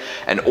ship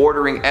and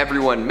ordering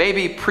everyone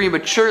maybe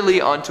prematurely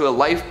onto a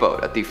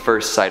lifeboat at the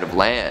first sight of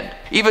land.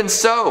 Even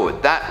so,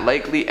 that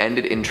likely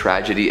ended in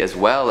tragedy as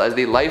well, as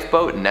the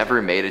lifeboat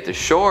never made it to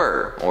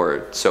shore,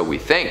 or so we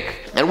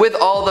think. And with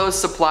all those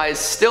supplies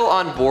still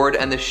on board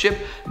and the ship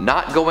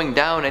not going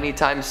down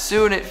anytime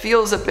soon, it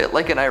feels a bit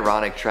like an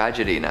ironic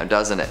tragedy now,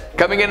 doesn't it?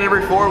 Coming in at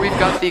number 4, we've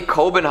got the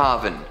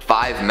Kobenhaven.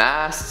 5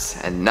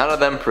 masts, and none of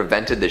them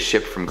prevented the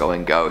ship from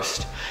going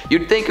ghost.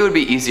 You'd think it would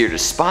be easier to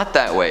spot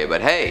that way,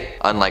 but hey,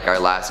 unlike our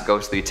last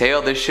ghostly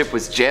tale, this ship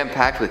was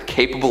jam-packed with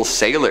capable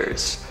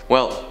sailors.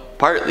 Well,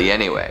 partly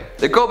anyway.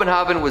 The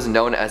Kobenhaven was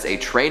known as a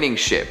training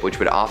ship, which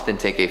would often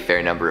take a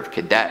fair number of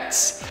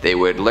cadets. They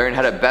would learn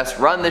how to best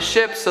run the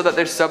ship so that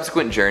their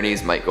subsequent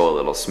journeys might go a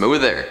little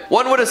smoother.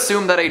 One would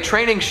assume that a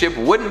training ship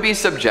wouldn't be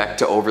subject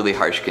to overly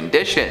harsh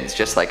conditions,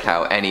 just like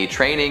how any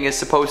training is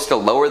supposed to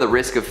lower the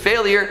risk of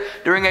failure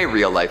during a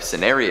real-life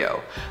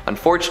scenario.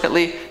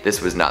 Unfortunately, this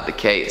was not the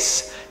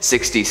case.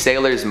 60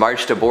 sailors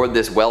marched aboard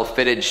this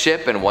well-fitted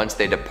ship, and once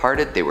they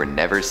departed, they were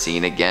never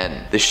seen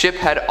again. The ship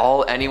had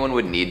all anyone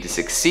would need to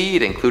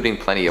succeed, including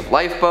plenty of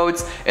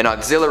lifeboats, an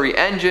auxiliary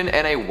engine,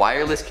 and a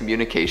wireless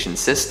communication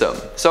system.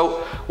 So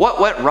what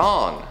went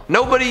wrong?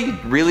 Nobody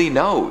really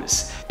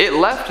knows. It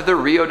left the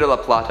Rio de la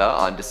Plata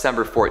on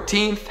December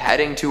 14th,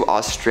 heading to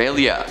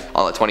Australia.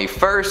 On the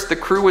 21st, the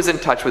crew was in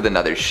touch with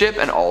another ship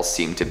and all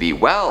seemed to be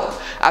well.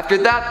 After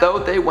that though,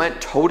 they went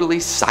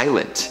totally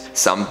silent.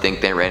 Some think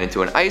they ran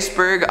into an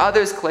iceberg,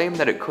 others claim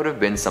that it could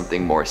have been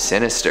something more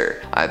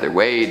sinister. Either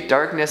way,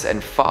 darkness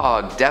and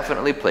fog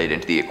definitely played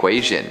into the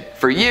equation.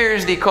 For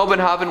years, the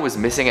Kobenhaven was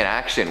missing in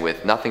action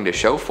with nothing to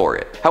show for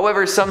it.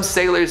 However, some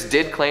sailors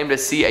did claim to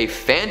see a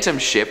phantom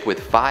ship with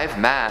 5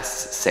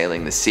 masts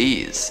sailing the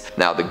seas.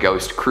 Now, the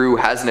ghost crew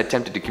hasn't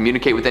attempted to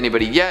communicate with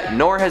anybody yet,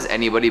 nor has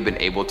anybody been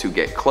able to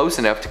get close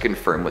enough to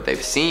confirm what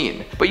they've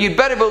seen. But you'd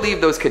better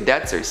believe those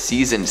cadets are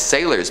seasoned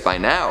sailors by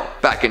now.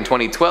 Back in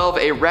 2012,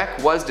 a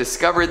wreck was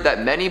discovered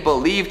that many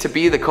believed to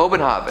be the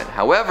Kobenhaven.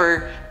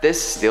 However,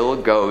 this still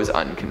goes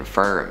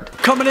unconfirmed.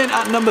 Coming in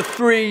at number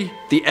 3,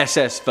 the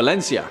SS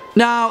Valencia.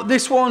 Now,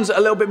 this one's a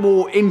little bit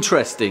more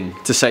interesting,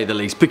 to say the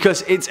least,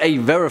 because it's a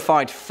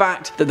verified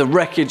fact that the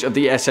wreckage of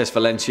the SS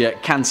Valencia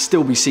can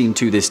still be seen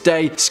to this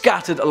day,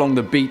 scattered along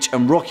the beach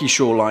and rocky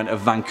shoreline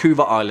of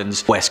Vancouver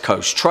Island's West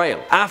Coast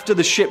Trail. After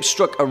the ship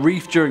struck a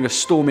reef during a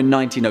storm in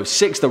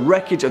 1906, the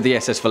wreckage of the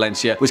SS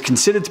Valencia was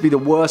considered to be the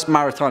worst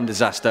maritime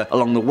disaster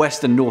along the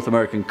western North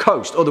American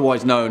coast,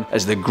 otherwise known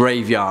as the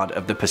Graveyard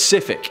of the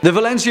Pacific. The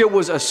Valencia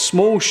was a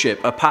small ship,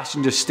 a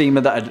passenger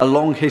steamer that had a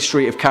long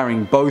history of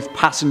carrying both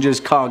passengers,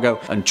 cargo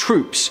and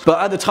troops,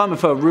 but at the time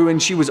of her ruin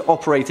she was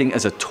operating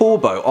as a tour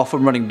boat,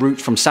 often running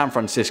routes from San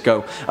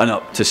Francisco and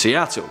up to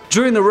Seattle.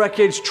 During the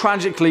wreckage,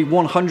 tragically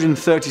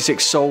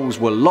 136 souls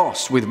were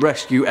lost, with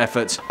rescue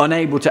efforts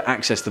unable to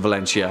access the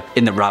Valencia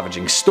in the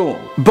ravaging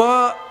storm.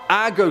 But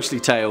our ghostly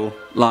tale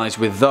lies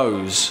with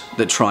those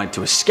that tried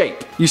to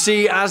escape. You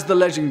see, as the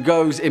legend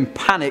goes, in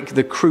panic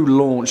the crew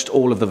launched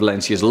all of the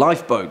Valencia's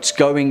lifeboats,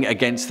 going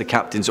against the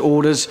captain's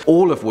orders,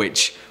 all of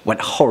which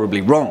went horribly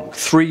wrong.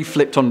 3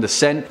 flipped on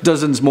descent,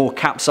 dozens more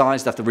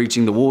capsized after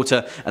reaching the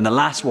water, and the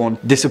last one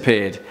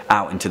disappeared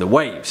out into the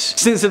waves.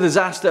 Since the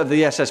disaster of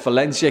the SS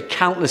Valencia,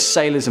 countless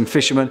sailors and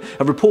fishermen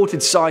have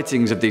reported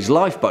sightings of these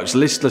lifeboats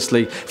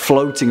listlessly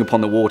floating upon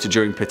the water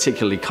during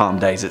particularly calm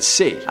days at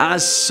sea.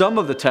 As some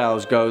of the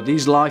tales go,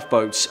 these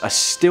lifeboats are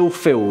still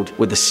filled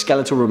with the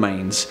skeletal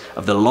remains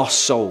of the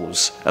lost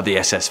souls of the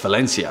SS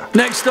Valencia.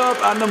 Next up,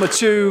 at number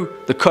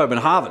 2, the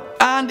Copenhagen.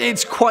 And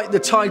it's quite the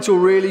title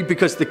really,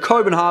 because the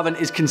Copenhagen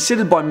is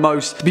considered by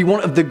most to be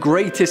one of the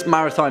greatest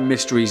maritime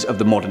mysteries of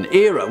the modern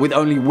era, with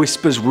only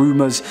whispers,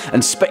 rumours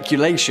and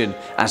speculation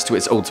as to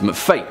its ultimate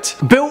fate.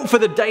 Built for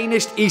the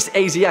Danish East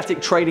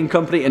Asiatic Trading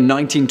Company in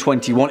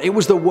 1921, it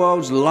was the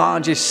world's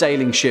largest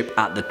sailing ship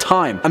at the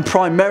time, and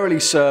primarily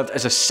served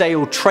as a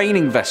sail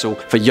training vessel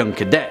for young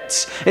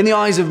cadets. In the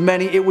eyes of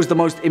many, it was the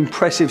most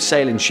impressive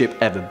sailing ship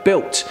ever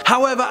built.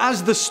 However,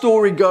 as the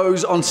story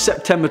goes, on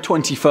September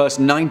 21st,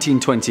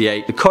 1928,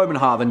 the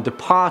Copenhagen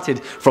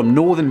departed from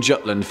northern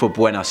Jutland for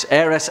Buenos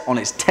Aires on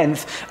its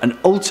 10th and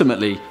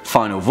ultimately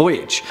final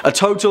voyage. A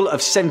total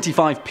of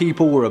 75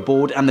 people were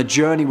aboard, and the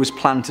journey was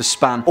planned to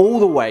span all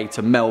the way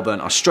to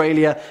Melbourne,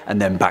 Australia, and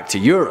then back to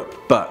Europe.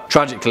 But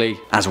tragically,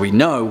 as we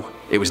know,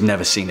 it was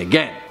never seen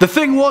again. The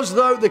thing was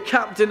though, the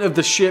captain of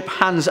the ship,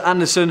 Hans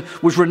Andersen,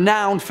 was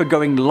renowned for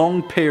going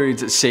long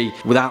periods at sea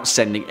without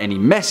sending any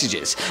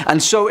messages,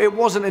 and so it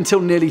wasn't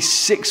until nearly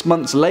 6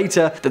 months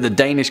later that the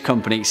Danish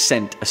company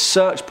sent a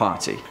search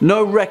party.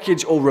 No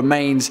wreckage or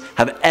remains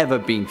have ever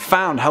been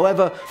found.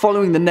 However,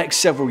 following the next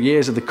several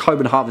years of the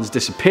Copenhagen's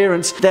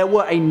disappearance, there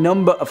were a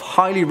number of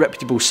highly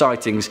reputable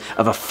sightings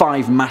of a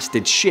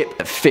 5-masted ship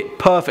that fit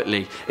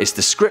perfectly its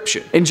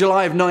description. In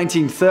July of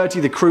 1930,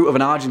 the crew of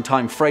an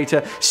Argentine freighter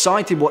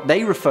cited what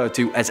they referred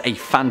to as a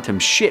phantom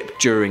ship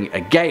during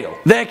a gale.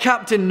 Their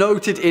captain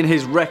noted in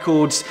his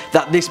records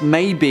that this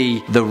may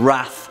be the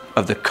Wrath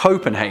of the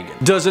Copenhagen.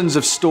 Dozens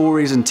of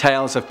stories and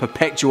tales have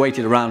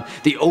perpetuated around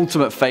the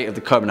ultimate fate of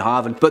the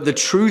Copenhagen, but the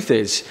truth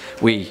is,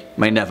 we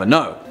may never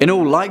know. In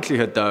all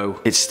likelihood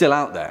though, it's still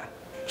out there,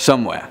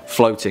 somewhere,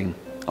 floating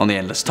on the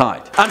endless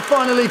tide. And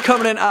finally,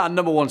 coming in at our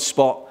number 1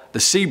 spot, the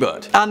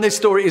Seabird. And this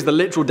story is the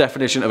literal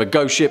definition of a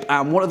ghost ship,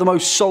 and one of the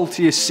most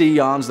saltiest sea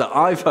yarns that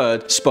I've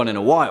heard spun in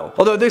a while.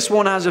 Although this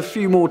one has a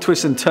few more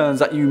twists and turns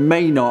that you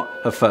may not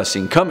have first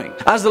seen coming.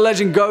 As the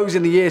legend goes,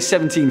 in the year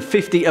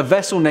 1750, a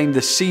vessel named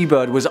the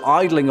Seabird was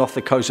idling off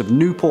the coast of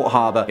Newport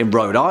Harbour in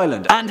Rhode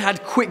Island, and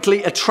had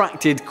quickly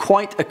attracted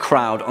quite a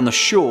crowd on the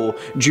shore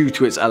due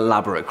to its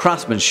elaborate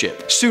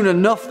craftsmanship. Soon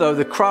enough though,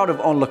 the crowd of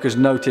onlookers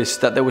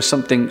noticed that there was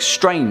something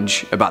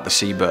strange about the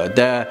Seabird.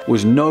 There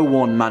was no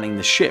one manning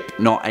the ship,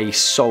 not a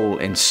soul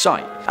in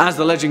sight. As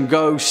the legend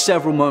goes,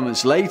 several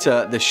moments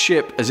later, the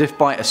ship, as if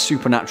by a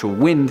supernatural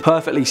wind,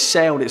 perfectly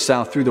sailed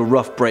itself through the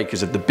rough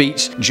breakers of the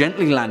beach,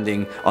 gently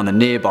landing on the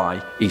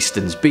nearby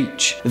Easton's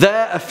beach.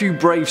 There, a few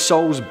brave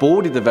souls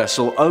boarded the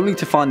vessel, only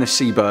to find the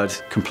Seabird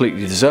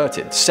completely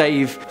deserted,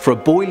 save for a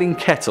boiling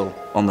kettle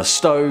on the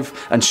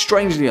stove, and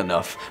strangely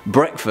enough,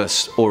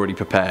 breakfast already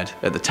prepared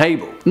at the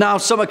table. Now,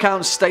 some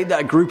accounts state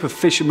that a group of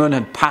fishermen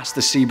had passed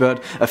the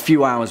Seabird a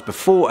few hours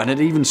before and had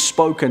even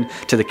spoken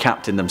to the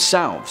captain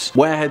themselves.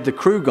 Where had the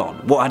crew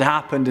gone? What had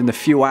happened in the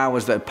few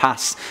hours that had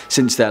passed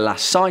since their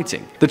last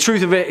sighting? The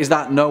truth of it is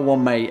that no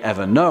one may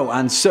ever know,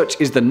 and such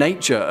is the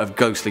nature of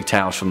ghostly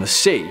tales from the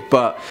sea.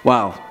 But,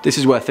 well, this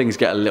is where things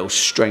get a little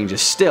stranger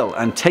still,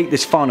 and take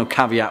this final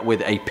caveat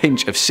with a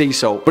pinch of sea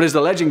salt. But as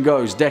the legend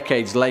goes,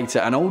 decades later,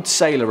 an old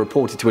sailor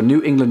reported to a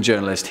New England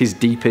journalist his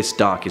deepest,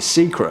 darkest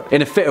secret.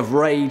 In a fit of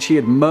rage, he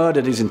had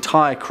murdered his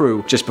entire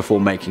crew just before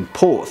making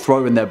port,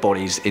 throwing their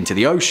bodies into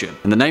the ocean.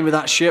 And the name of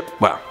that ship?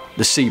 Well,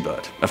 the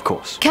seabird, of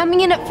course.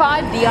 Coming in at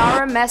 5, the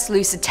RMS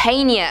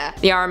Lusitania.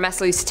 The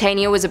RMS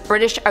Lusitania was a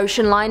British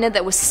ocean liner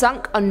that was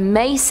sunk on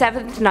May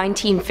 7,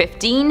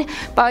 1915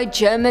 by a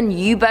German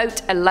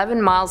U-boat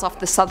 11 miles off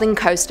the southern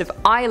coast of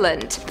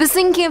Ireland. The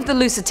sinking of the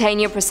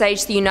Lusitania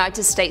presaged the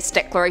United States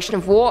declaration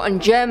of war on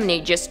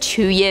Germany just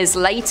 2 years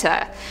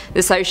later.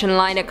 This ocean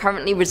liner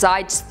currently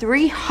resides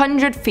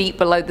 300 feet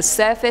below the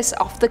surface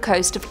off the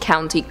coast of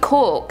County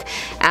Cork,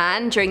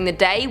 and during the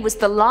day was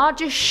the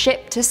largest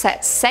ship to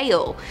set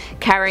sail,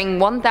 carrying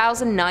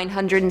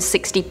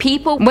 1,960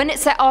 people when it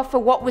set off for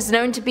what was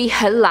known to be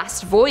her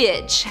last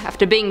voyage.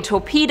 After being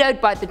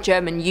torpedoed by the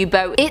German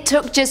U-boat, it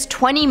took just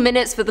 20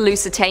 minutes for the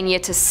Lusitania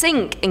to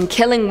sink and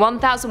killing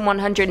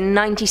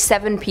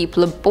 1,197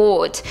 people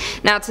aboard.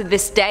 Now to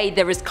this day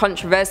there is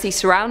controversy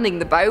surrounding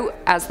the boat,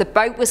 as the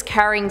boat was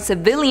carrying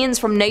civilians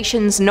from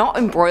nations not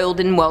embroiled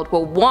in World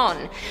War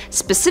I,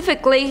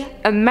 specifically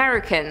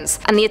Americans,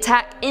 and the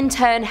attack in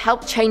turn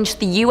helped change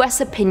the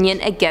US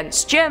opinion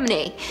against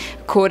Germany,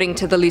 according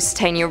to the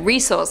Lusitania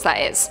resource that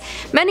is.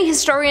 Many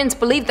historians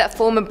believe that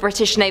former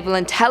British naval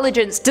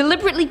intelligence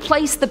deliberately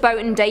placed the boat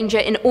in danger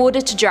in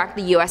order to drag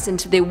the US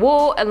into the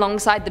war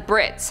alongside the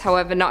Brits.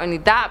 However, not only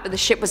that, but the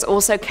ship was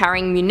also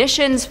carrying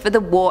munitions for the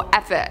war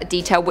effort, a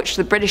detail which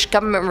the British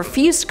government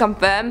refused to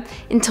confirm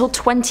until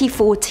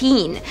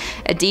 2014,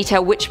 a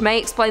detail which may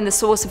explain the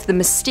source of the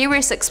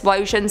mysterious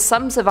explosion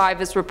some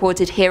survivors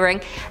reported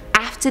hearing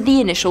after the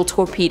initial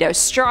torpedo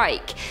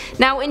strike.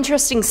 Now,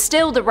 interesting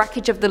still, the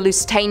wreckage of the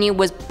Lusitania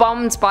was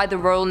bombed by the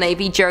Royal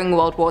Navy during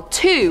World War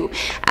II,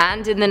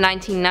 and in the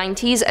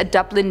 1990s a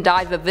Dublin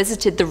diver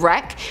visited the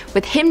wreck,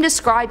 with him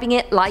describing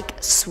it like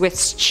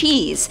Swiss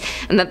cheese,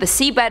 and that the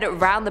seabed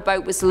around the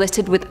boat was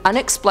littered with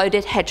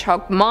unexploded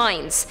hedgehog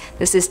mines.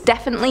 This is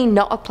definitely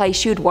not a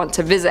place you'd want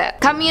to visit.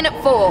 Coming in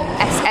at 4,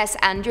 SS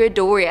Andrea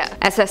Doria.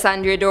 SS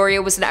Andrea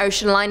Doria was an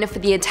ocean liner for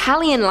the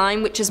Italian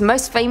line, which is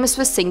most famous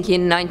for sinking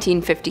in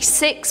 1956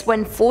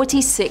 when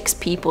 46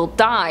 people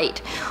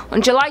died.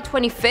 On July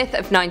 25th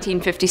of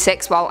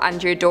 1956, while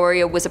Andrea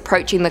Doria was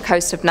approaching the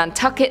coast of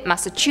Nantucket,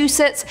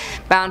 Massachusetts,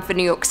 bound for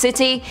New York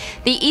City,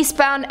 the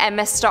eastbound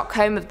MS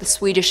Stockholm of the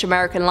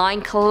Swedish-American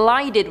line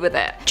collided with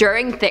it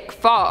during thick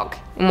fog,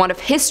 in one of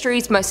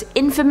history's most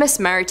infamous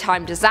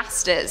maritime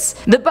disasters.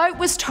 The boat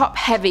was top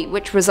heavy,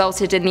 which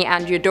resulted in the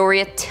Andrea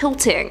Doria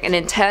tilting and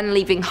in turn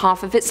leaving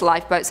half of its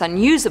lifeboats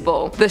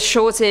unusable. The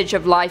shortage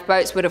of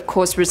lifeboats would of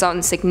course result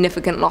in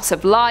significant loss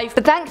of life,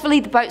 but thankfully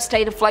the boat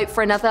stayed afloat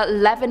for another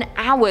 11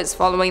 hours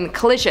following the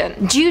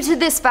collision. Due to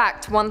this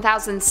fact,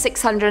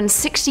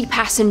 1,660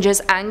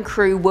 passengers and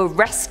crew were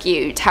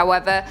rescued.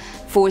 However,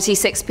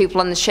 46 people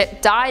on the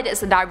ship died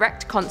as a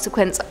direct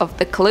consequence of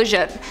the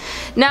collision.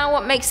 Now,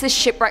 what makes this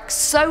shipwreck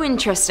so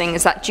interesting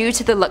is that due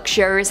to the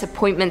luxurious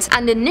appointments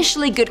and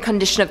initially good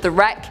condition of the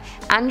wreck,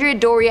 Andrea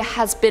Doria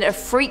has been a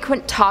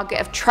frequent target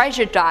of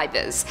treasure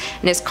divers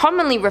and is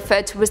commonly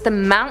referred to as the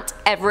Mount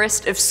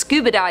Everest of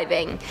scuba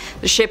diving.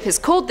 The ship is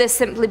called this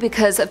simply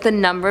because of the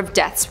number of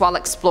deaths while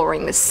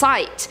exploring the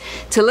site.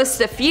 To list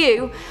a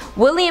few,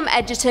 William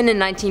Edgerton in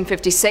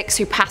 1956,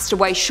 who passed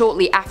away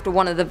shortly after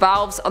one of the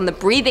valves on the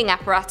breathing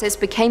apparatus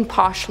became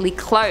partially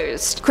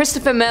closed.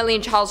 Christopher Murley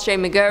and Charles J.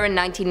 McGurr in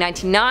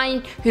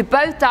 1999, who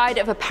both died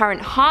of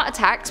apparent heart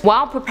attacks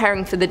while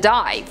preparing for the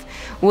dive.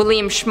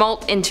 William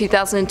Schmolt in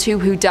 2002,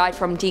 who died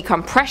from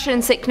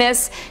decompression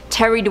sickness.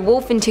 Terry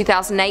DeWolf in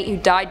 2008, who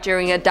died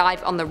during a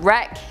dive on the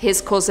wreck.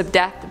 His cause of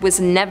death was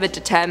never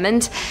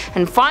determined.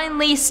 And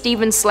finally,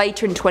 Stephen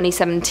Slater in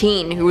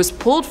 2017, who was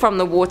pulled from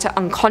the water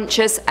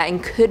unconscious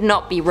and could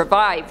not be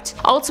revived.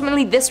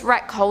 Ultimately, this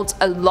wreck holds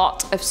a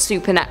lot of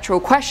supernatural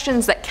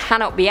questions that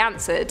cannot be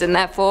answered, and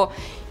therefore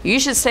you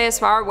should stay as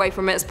far away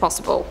from it as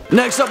possible.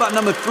 Next up at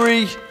number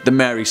 3, the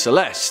Mary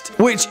Celeste,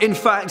 which in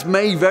fact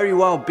may very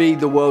well be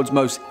the world's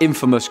most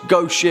infamous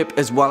ghost ship,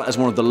 as well as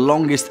one of the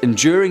longest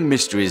enduring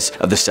mysteries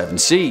of the seven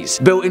seas.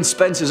 Built in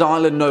Spencer's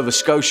Island, Nova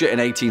Scotia in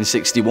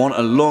 1861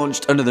 and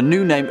launched under the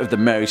new name of the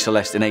Mary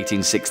Celeste in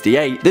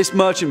 1868, this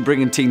merchant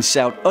brigantine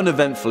sailed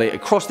uneventfully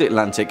across the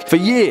Atlantic for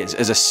years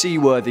as a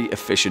seaworthy,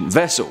 efficient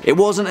vessel. It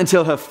wasn't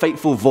until her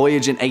fateful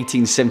voyage in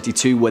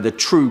 1872 where the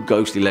true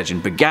ghostly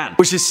legend began,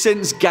 which has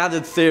since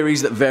gathered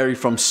theories that vary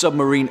from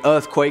submarine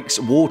earthquakes,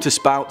 water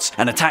spouts,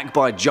 an attack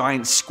by a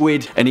giant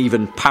squid, and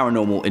even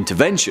paranormal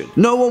intervention.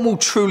 No one will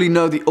truly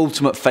know the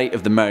ultimate fate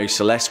of the Mary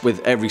Celeste,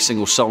 with every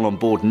single soul on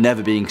board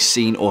never being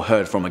seen or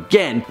heard from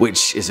again,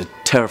 which is a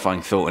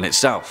terrifying thought in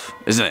itself,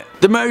 isn't it?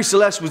 The Mary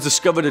Celeste was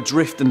discovered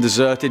adrift and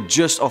deserted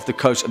just off the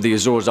coast of the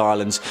Azores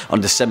Islands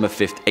on December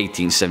 5th,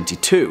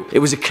 1872. It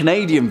was a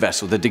Canadian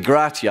vessel, the De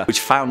Gratia,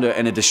 which found her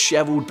in a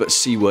disheveled but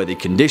seaworthy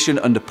condition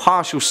under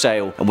partial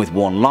sail and with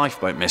one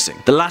lifeboat missing.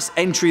 The last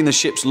entry in the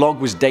ship's log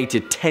was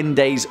dated 10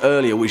 days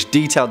earlier, which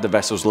detailed the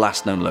vessel's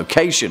last known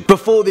location,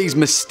 before these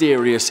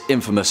mysterious,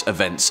 infamous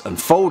events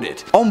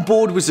unfolded. On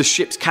board was the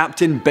ship's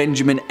captain,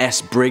 Benjamin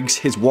S. Briggs,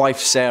 his wife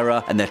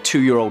Sarah, and their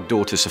 2-year-old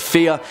daughter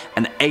Sophia,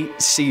 and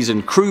 8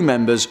 seasoned crew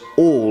members,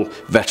 all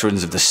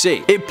veterans of the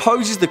sea. It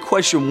poses the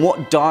question,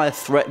 what dire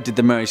threat did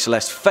the Mary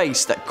Celeste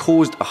face that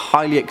caused a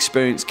highly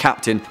experienced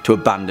captain to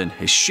abandon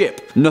his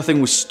ship?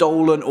 Nothing was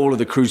stolen, all of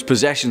the crew's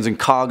possessions and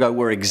cargo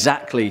were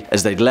exactly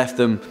as they'd left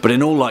them, but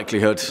in all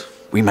likelihood,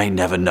 we may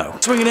never know.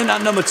 Swinging in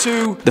at number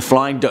 2, the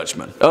Flying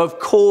Dutchman. Of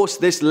course,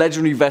 this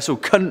legendary vessel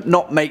couldn't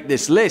not make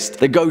this list.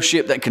 The ghost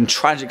ship that can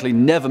tragically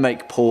never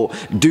make port,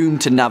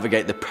 doomed to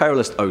navigate the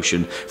perilous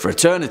ocean for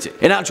eternity.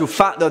 In actual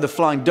fact though, the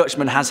Flying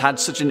Dutchman has had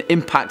such an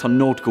impact on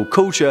nautical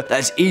culture that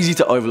it's easy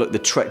to overlook the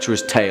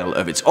treacherous tale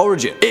of its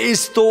origin. It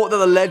is thought that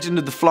the legend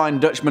of the Flying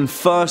Dutchman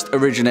first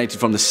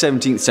originated from the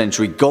 17th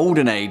century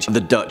golden age of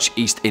the Dutch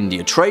East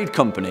India Trade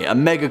Company, a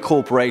mega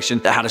corporation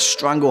that had a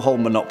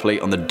stranglehold monopoly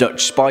on the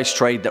Dutch spice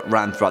trade that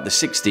ran throughout the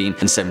 1600s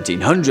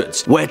and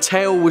 1700s, where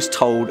tale was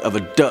told of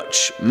a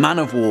Dutch man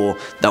of war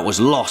that was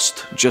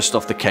lost just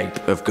off the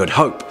Cape of Good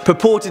Hope.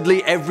 Purportedly,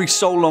 every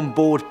soul on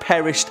board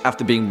perished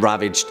after being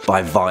ravaged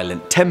by a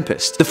violent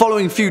tempest. The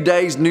following few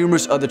days,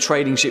 numerous other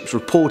trading ships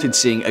reported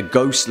seeing a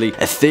ghostly,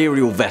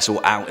 ethereal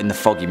vessel out in the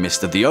foggy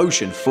mist of the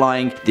ocean,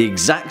 flying the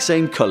exact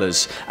same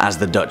colours as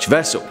the Dutch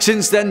vessel.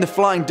 Since then, the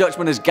Flying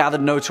Dutchman has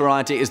gathered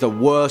notoriety as the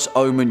worst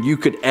omen you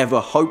could ever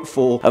hope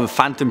for of a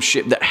phantom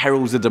ship that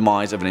heralds the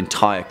demise of an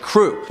entire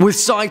crew, with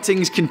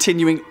sightings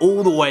continuing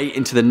all the way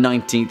into the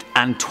 19th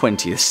and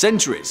 20th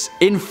centuries.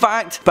 In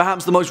fact,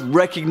 perhaps the most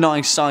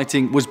recognised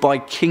sighting was by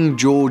King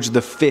George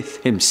V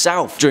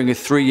himself during a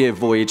 3-year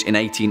voyage in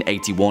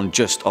 1881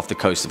 just off the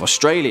coast of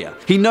Australia.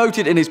 He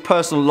noted in his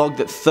personal log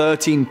that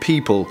 13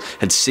 people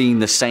had seen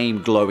the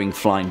same glowing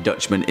Flying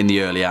Dutchman in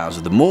the early hours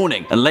of the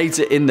morning, and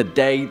later in the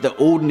day the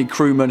ordinary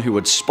crewman who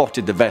had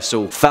spotted the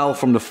vessel fell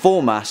from the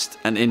foremast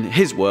and, in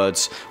his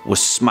words,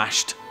 was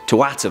smashed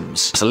to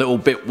atoms. It's a little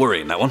bit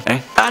worrying, that one,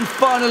 eh? And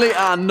finally,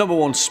 our number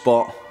 1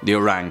 spot, the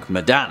Orang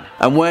Medan.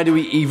 And where do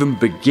we even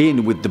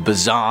begin with the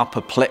bizarre,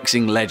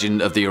 perplexing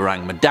legend of the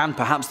Orang Medan,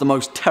 perhaps the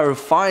most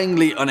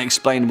terrifyingly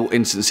unexplainable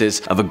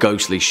instances of a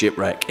ghostly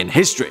shipwreck in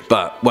history?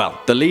 But,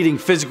 well, the leading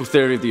physical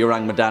theory of the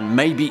Orang Medan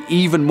may be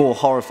even more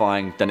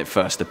horrifying than it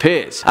first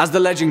appears. As the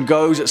legend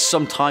goes, at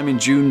some time in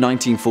June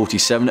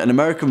 1947, an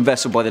American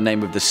vessel by the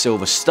name of the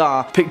Silver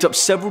Star picked up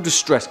several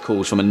distress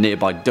calls from a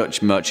nearby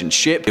Dutch merchant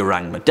ship, the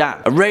Orang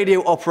Medan. A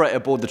radio operator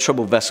aboard the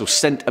troubled vessel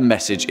sent a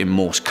message in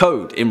Morse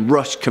code. In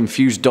rushed,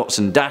 confused dots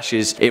and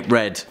dashes, it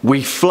read,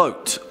 "We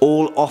float.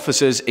 All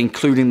officers,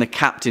 including the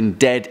captain,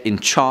 dead in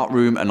chart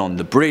room and on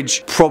the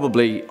bridge.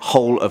 Probably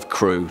whole of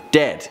crew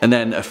dead." And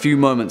then a few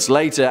moments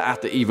later,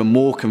 after even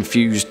more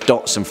confused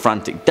dots and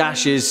frantic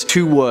dashes,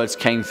 2 words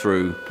came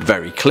through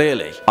very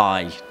clearly.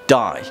 "I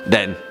die."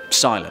 Then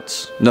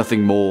silence.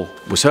 Nothing more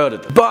was heard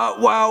of them. But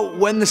well,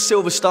 when the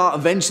Silver Star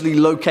eventually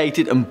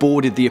located and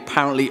boarded the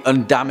apparently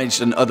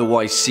undamaged and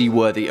otherwise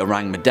seaworthy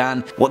Orang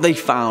Medan, what they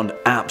found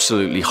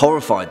absolutely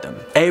horrified them.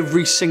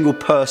 Every single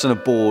person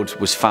aboard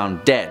was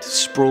found dead,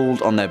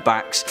 sprawled on their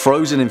backs,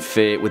 frozen in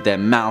fear, with their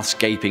mouths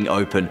gaping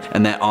open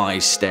and their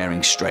eyes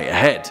staring straight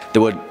ahead.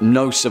 There were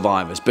no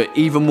survivors, but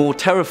even more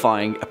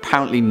terrifying,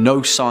 apparently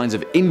no signs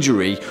of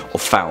injury or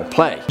foul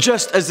play.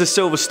 Just as the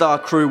Silver Star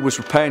crew was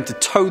preparing to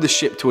tow the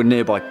ship to a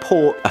nearby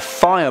port, a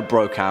fire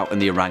broke out in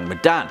the Orang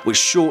Medan, which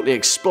shortly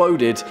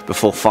exploded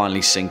before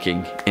finally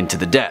sinking into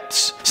the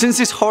depths. Since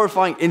this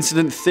horrifying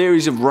incident,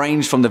 theories have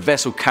ranged from the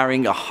vessel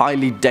carrying a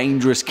highly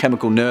dangerous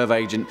chemical nerve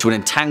agent to an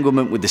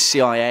entanglement with the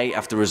CIA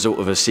after the result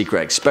of a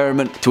secret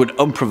experiment to an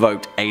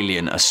unprovoked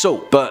alien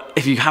assault. But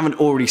if you haven't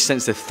already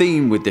sensed a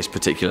theme with this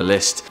particular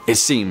list, it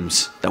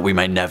seems that we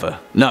may never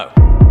know.